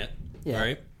eating it. Yeah.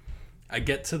 Right. I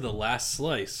get to the last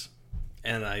slice,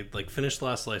 and I finish the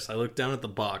last slice. I look down at the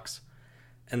box,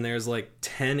 and there's like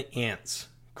 10 ants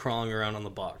crawling around on the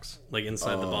box, like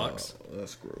inside the box.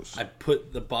 That's gross. I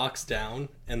put the box down,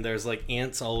 and there's like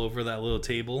ants all over that little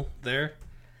table there.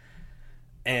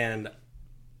 And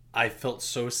I felt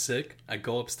so sick. I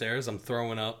go upstairs. I'm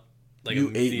throwing up. Like You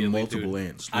ate immediately, multiple dude.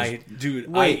 ants. I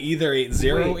Wait. either ate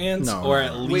zero Wait. ants No, or no,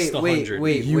 at no. least 100.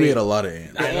 You ate a lot of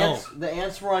ants. The I know. the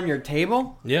ants were on your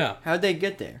table? Yeah, How'd they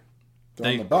get there? They're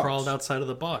on they the box. crawled outside of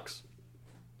the box.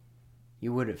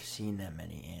 You would have seen that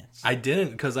many ants. I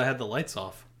didn't because I had the lights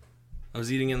off. I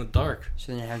was eating in the dark.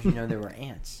 So then how'd you know there were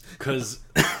ants? Because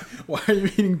Why are you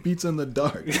eating pizza in the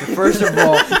dark? First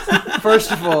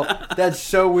of all, that's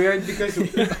so weird because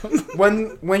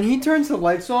when he turns the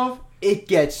lights off, it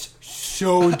gets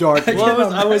so dark.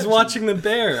 I was watching The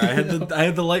Bear. I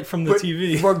had the light from the But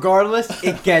TV. regardless,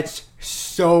 it gets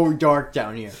so dark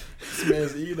down here. This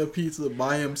man's eating a pizza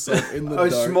by himself in the A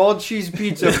dark. small cheese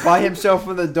pizza by himself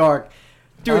in the dark.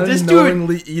 Dude, this dude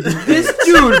Unknowingly eating This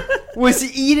dude was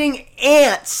eating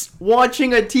ants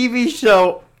watching a TV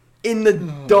show in the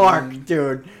dark,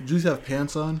 dude. Did you have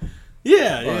pants on?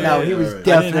 Yeah. No, he was Alright.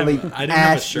 definitely I didn't have a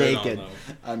ass shirt naked. on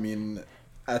though. I mean,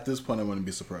 at this point, I wouldn't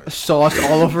be surprised. Sauce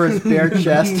all over his bare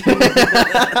chest.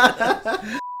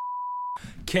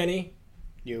 Kenny,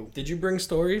 did you bring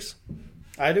stories?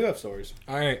 I do have stories.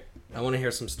 All right, I want to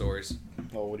hear some stories.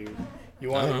 Oh, what do you? You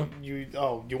want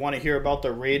you want to hear about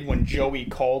the raid when Joey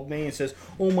called me and says,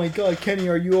 "Oh my God, Kenny,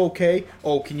 are you okay?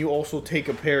 Oh, can you also take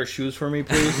a pair of shoes for me,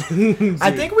 please?"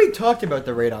 I think we talked about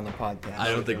the raid on the podcast. I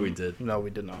don't think we did. No, we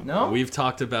did not. No? We've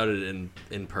talked about it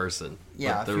in person.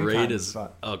 Yeah, but a the few raid times, is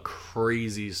but- a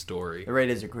crazy story. The raid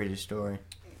is a crazy story.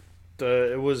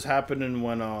 It was happening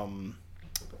when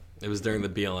It was during the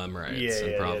BLM riots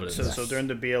in Providence. So during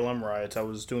the BLM riots, I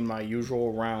was doing my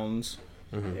usual rounds,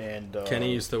 and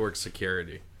Kenny used to work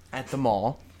security. At the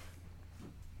mall.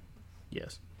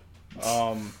 Yes.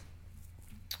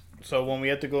 So when we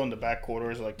had to go in the back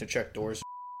quarters, like to check doors,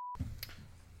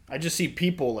 I just see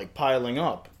people like piling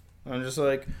up. I'm just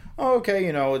like, oh, okay,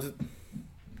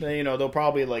 they'll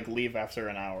probably like leave after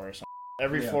an hour or something.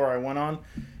 Every floor I went on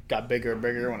got bigger and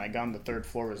bigger. When I got on the third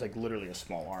floor, it was like literally a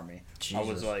small army. Jesus.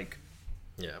 I was like,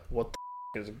 Yeah. what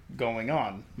the is going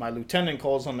on? My lieutenant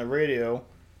calls on the radio,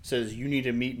 says, you need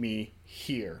to meet me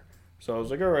here. So I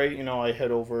was like, all right, I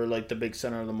head over like the big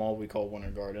center of the mall we call Winter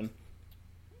Garden.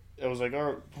 I was like, all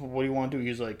right, what do you want to do?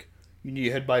 He's like, you need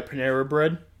to head by Panera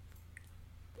Bread.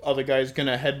 Other guy's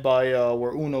gonna head by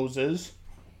where Uno's is.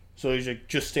 So he's like,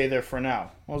 just stay there for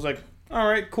now. I was like, all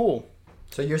right, cool.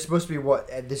 So you're supposed to be what?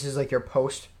 This is like your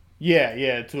post?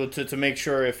 Yeah, to make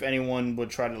sure if anyone would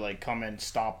try to like come and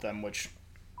stop them, which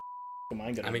am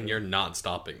I gonna do? You're not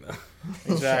stopping them.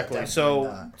 Exactly. Yeah, so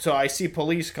definitely so I see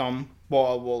police come.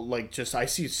 Well, like just I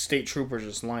see state troopers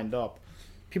just lined up.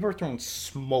 People are throwing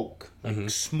smoke, like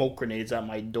smoke grenades at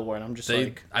my door, and I'm just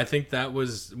like, I think that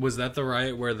was that the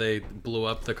riot where they blew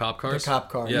up the cop cars? The cop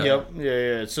car. Yeah. yep,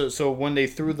 yeah. So when they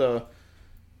threw the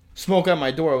smoke at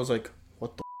my door, I was like,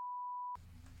 what the?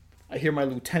 I hear my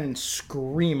lieutenant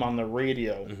scream on the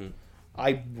radio.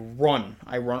 I run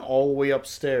all the way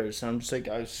upstairs, and I'm just like,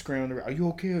 I was screaming, "Are you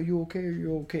okay? Are you okay? Are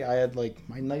you okay?" I had like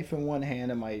my knife in one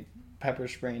hand and my pepper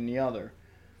spray in the other.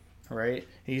 Right?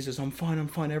 And he says, I'm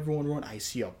fine, everyone run. I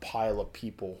see a pile of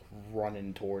people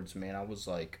running towards me, and I was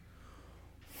like,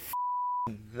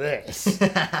 this.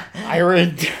 I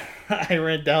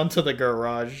ran down to the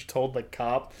garage, told the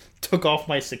cop, took off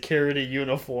my security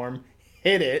uniform,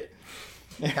 hid it,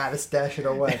 Gotta stash it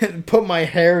away. and put my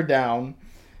hair down.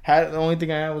 The only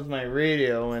thing I had was my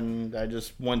radio, and I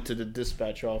just went to the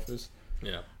dispatch office.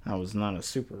 Yeah. I was not a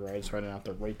supervisor, so I didn't have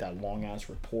to write that long-ass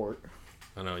report.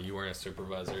 I know, you weren't a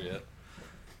supervisor yet.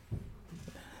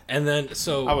 And then,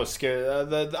 so... I was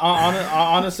scared.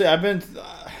 Honestly, I've been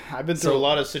through a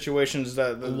lot of situations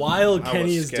that... While I was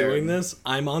Kenny is scared. doing this,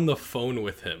 I'm on the phone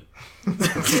with him.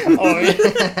 Oh,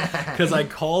 yeah. Because I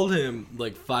called him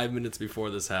like 5 minutes before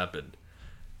this happened.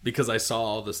 Because I saw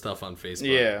all the stuff on Facebook.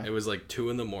 Yeah. It was like 2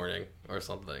 in the morning or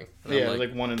something. And Yeah, I'm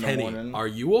like 1 in the Kenny, morning. are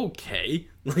you okay?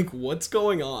 Like, what's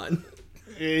going on?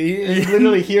 He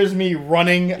literally hears me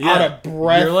running out of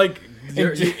breath. You're like, you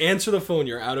answer the phone,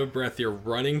 you're out of breath, you're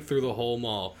running through the whole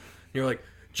mall. You're like,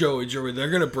 Joey, they're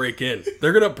going to break in.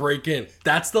 They're going to break in.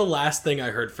 That's the last thing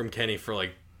I heard from Kenny for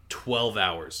like 12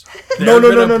 hours. No,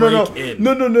 They're no, gonna break in.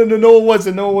 No, it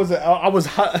wasn't. No, it wasn't. I was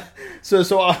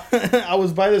I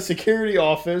was by the security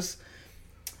office,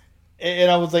 and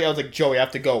I was like, Joey, I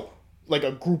have to go. Like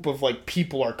a group of like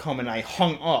people are coming. I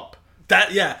hung up.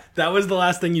 That was the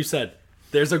last thing you said.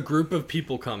 There's a group of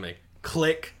people coming.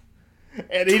 Click.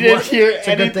 And he didn't hear a good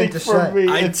thing anything to from say. me.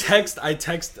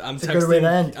 I'm a good way to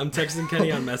end. texting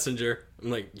Kenny on Messenger. I'm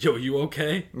like, yo, you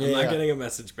okay? I'm Yeah. not getting a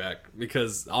message back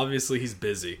because obviously he's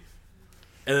busy.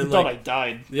 And then I thought I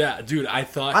died. yeah, dude, I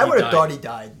thought I he would have died. thought he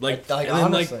died. Like, like and then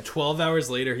honestly. like 12 hours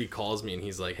later, he calls me and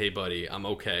he's like, hey, buddy, I'm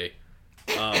okay.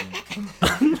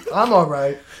 I'm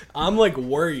alright. I'm like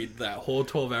worried that whole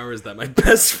 12 hours that my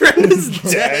best friend is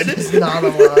dead. He's not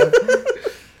alive.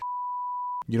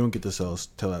 You don't get to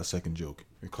tell that second joke.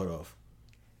 You're cut off.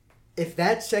 If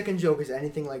that second joke is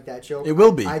anything like that joke, It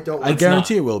will be. I don't I want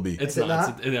guarantee not. it will be. It's Is it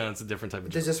not. not? It's a different type of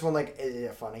Does joke. this one is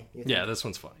it funny? You think? Yeah, this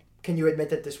one's funny. Can you admit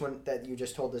that this one that you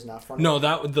just told is not funny? No,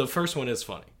 the first one is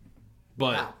funny.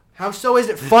 But How so is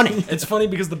it funny? it's funny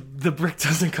because the brick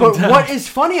doesn't come But down. what is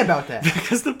funny about that?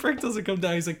 Because the brick doesn't come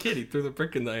down. He's a kid. He threw the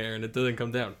brick in the air and it didn't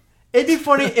come down. It'd be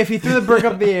funny if he threw the brick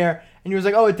up the air and he was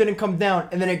like, "Oh, it didn't come down,"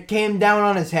 and then it came down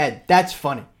on his head. That's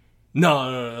funny.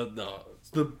 No.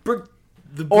 The brick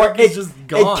Or is just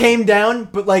gone. it came down,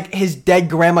 but like his dead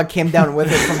grandma came down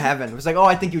with it from heaven. It was like, "Oh,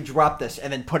 I think you dropped this,"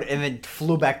 and then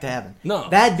flew back to heaven. No.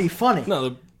 That'd be funny. No,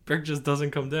 the brick just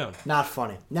doesn't come down. Not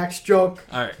funny. Next joke.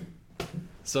 All right.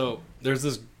 So there's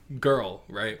this girl,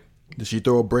 right? Did she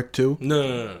throw a brick too?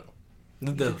 No.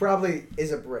 It probably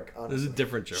is a brick. This is Honestly. a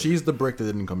different joke. She's the brick that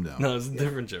didn't come down. No, it's a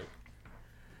different joke.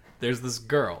 There's this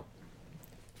girl,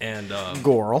 and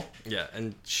Goral. yeah,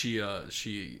 and she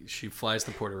flies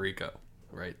to Puerto Rico,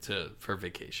 right, for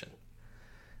vacation.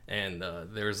 And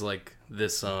there's like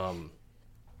this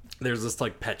there's this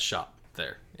like pet shop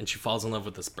there, and she falls in love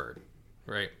with this bird,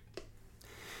 right?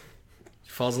 She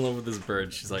falls in love with this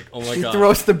bird. She's like, oh my She god.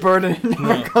 throws the bird and it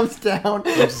never comes down.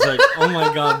 And she's like, oh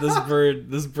my god, this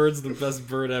bird's the best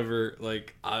bird ever.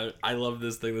 Like, I love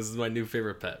this thing. This is my new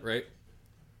favorite pet, right?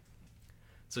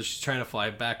 So she's trying to fly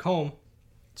back home.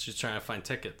 She's trying to find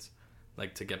tickets,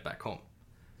 like, to get back home.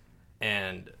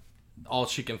 And all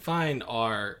she can find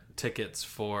are tickets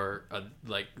for,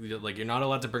 like you're not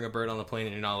allowed to bring a bird on the plane,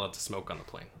 and you're not allowed to smoke on the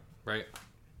plane, right?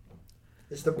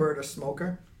 Is the bird a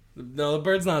smoker? No, the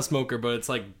bird's not a smoker, but it's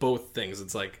like both things.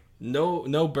 It's like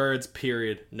no birds,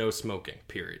 period. No smoking,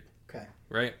 period. Okay.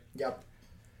 Right? Yep.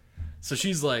 So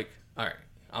she's like, all right,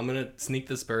 I'm going to sneak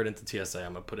this bird into TSA.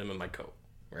 I'm going to put him in my coat,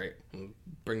 right? And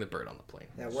bring the bird on the plane.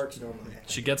 That works normally.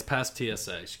 She gets past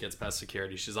TSA. She gets past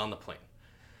security. She's on the plane.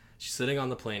 She's sitting on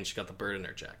the plane. She got the bird in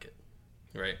her jacket,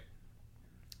 right?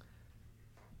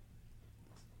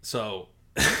 So,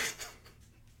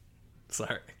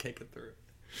 sorry, I can't get through it.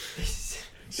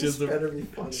 She has the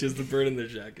bird in their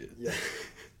jacket. Yeah.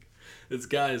 This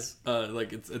guy's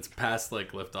like it's past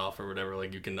like liftoff or whatever.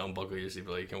 Like you can unbuckle your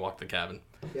seatbelt, you can walk the cabin.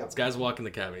 Yep. This guy's walking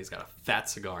the cabin. He's got a fat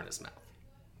cigar in his mouth,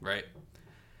 right?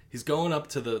 He's going up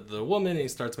to the woman and he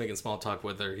starts making small talk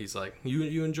with her. He's like,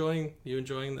 "You enjoying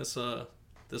this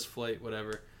this flight,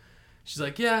 whatever?" She's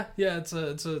like, "Yeah, it's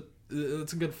a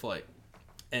good flight."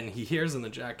 And he hears in the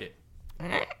jacket,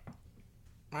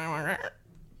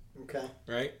 Okay.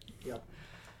 right? Yep.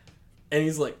 And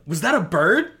he's like, "Was that a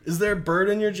bird? Is there a bird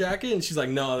in your jacket?" And she's like,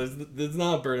 "No, there's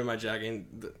not a bird in my jacket."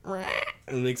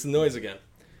 And makes a noise again.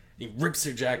 He rips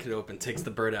her jacket open, takes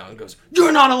the bird out, and goes,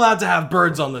 "You're not allowed to have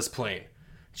birds on this plane."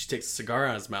 She takes a cigar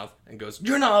out of his mouth and goes,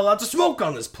 "You're not allowed to smoke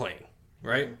on this plane."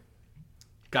 Right?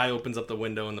 Guy opens up the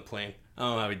window in the plane. I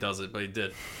don't know how he does it, but he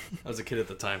did. I was a kid at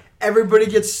the time. Everybody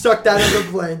gets sucked out of the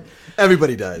plane.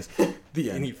 Everybody dies. The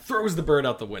And end. he throws the bird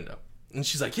out the window. And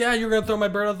she's like, "Yeah, you're going to throw my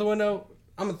bird out the window?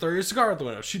 I'm going to throw your cigar out the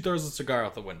window." She throws the cigar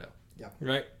out the window. Yeah.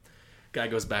 Right? Guy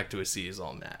goes back to his seat. He's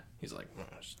all mad. He's like,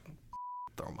 just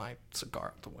throw my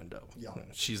cigar out the window. Yeah.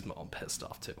 She's all pissed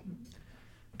off too.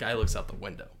 Guy looks out the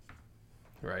window.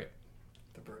 Right?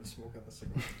 The bird smoking the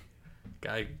cigar.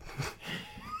 Guy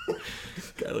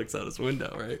looks out his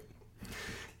window, right?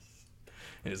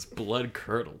 And his blood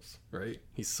curdles, right?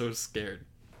 He's so scared.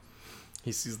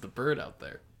 He sees the bird out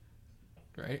there,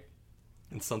 right?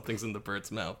 And something's in the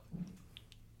bird's mouth.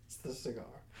 It's the cigar.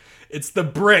 It's the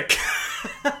brick.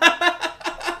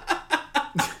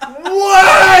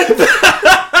 What?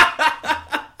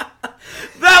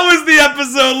 That was the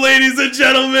episode, ladies and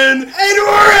gentlemen. And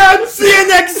we're out. See you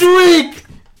next week.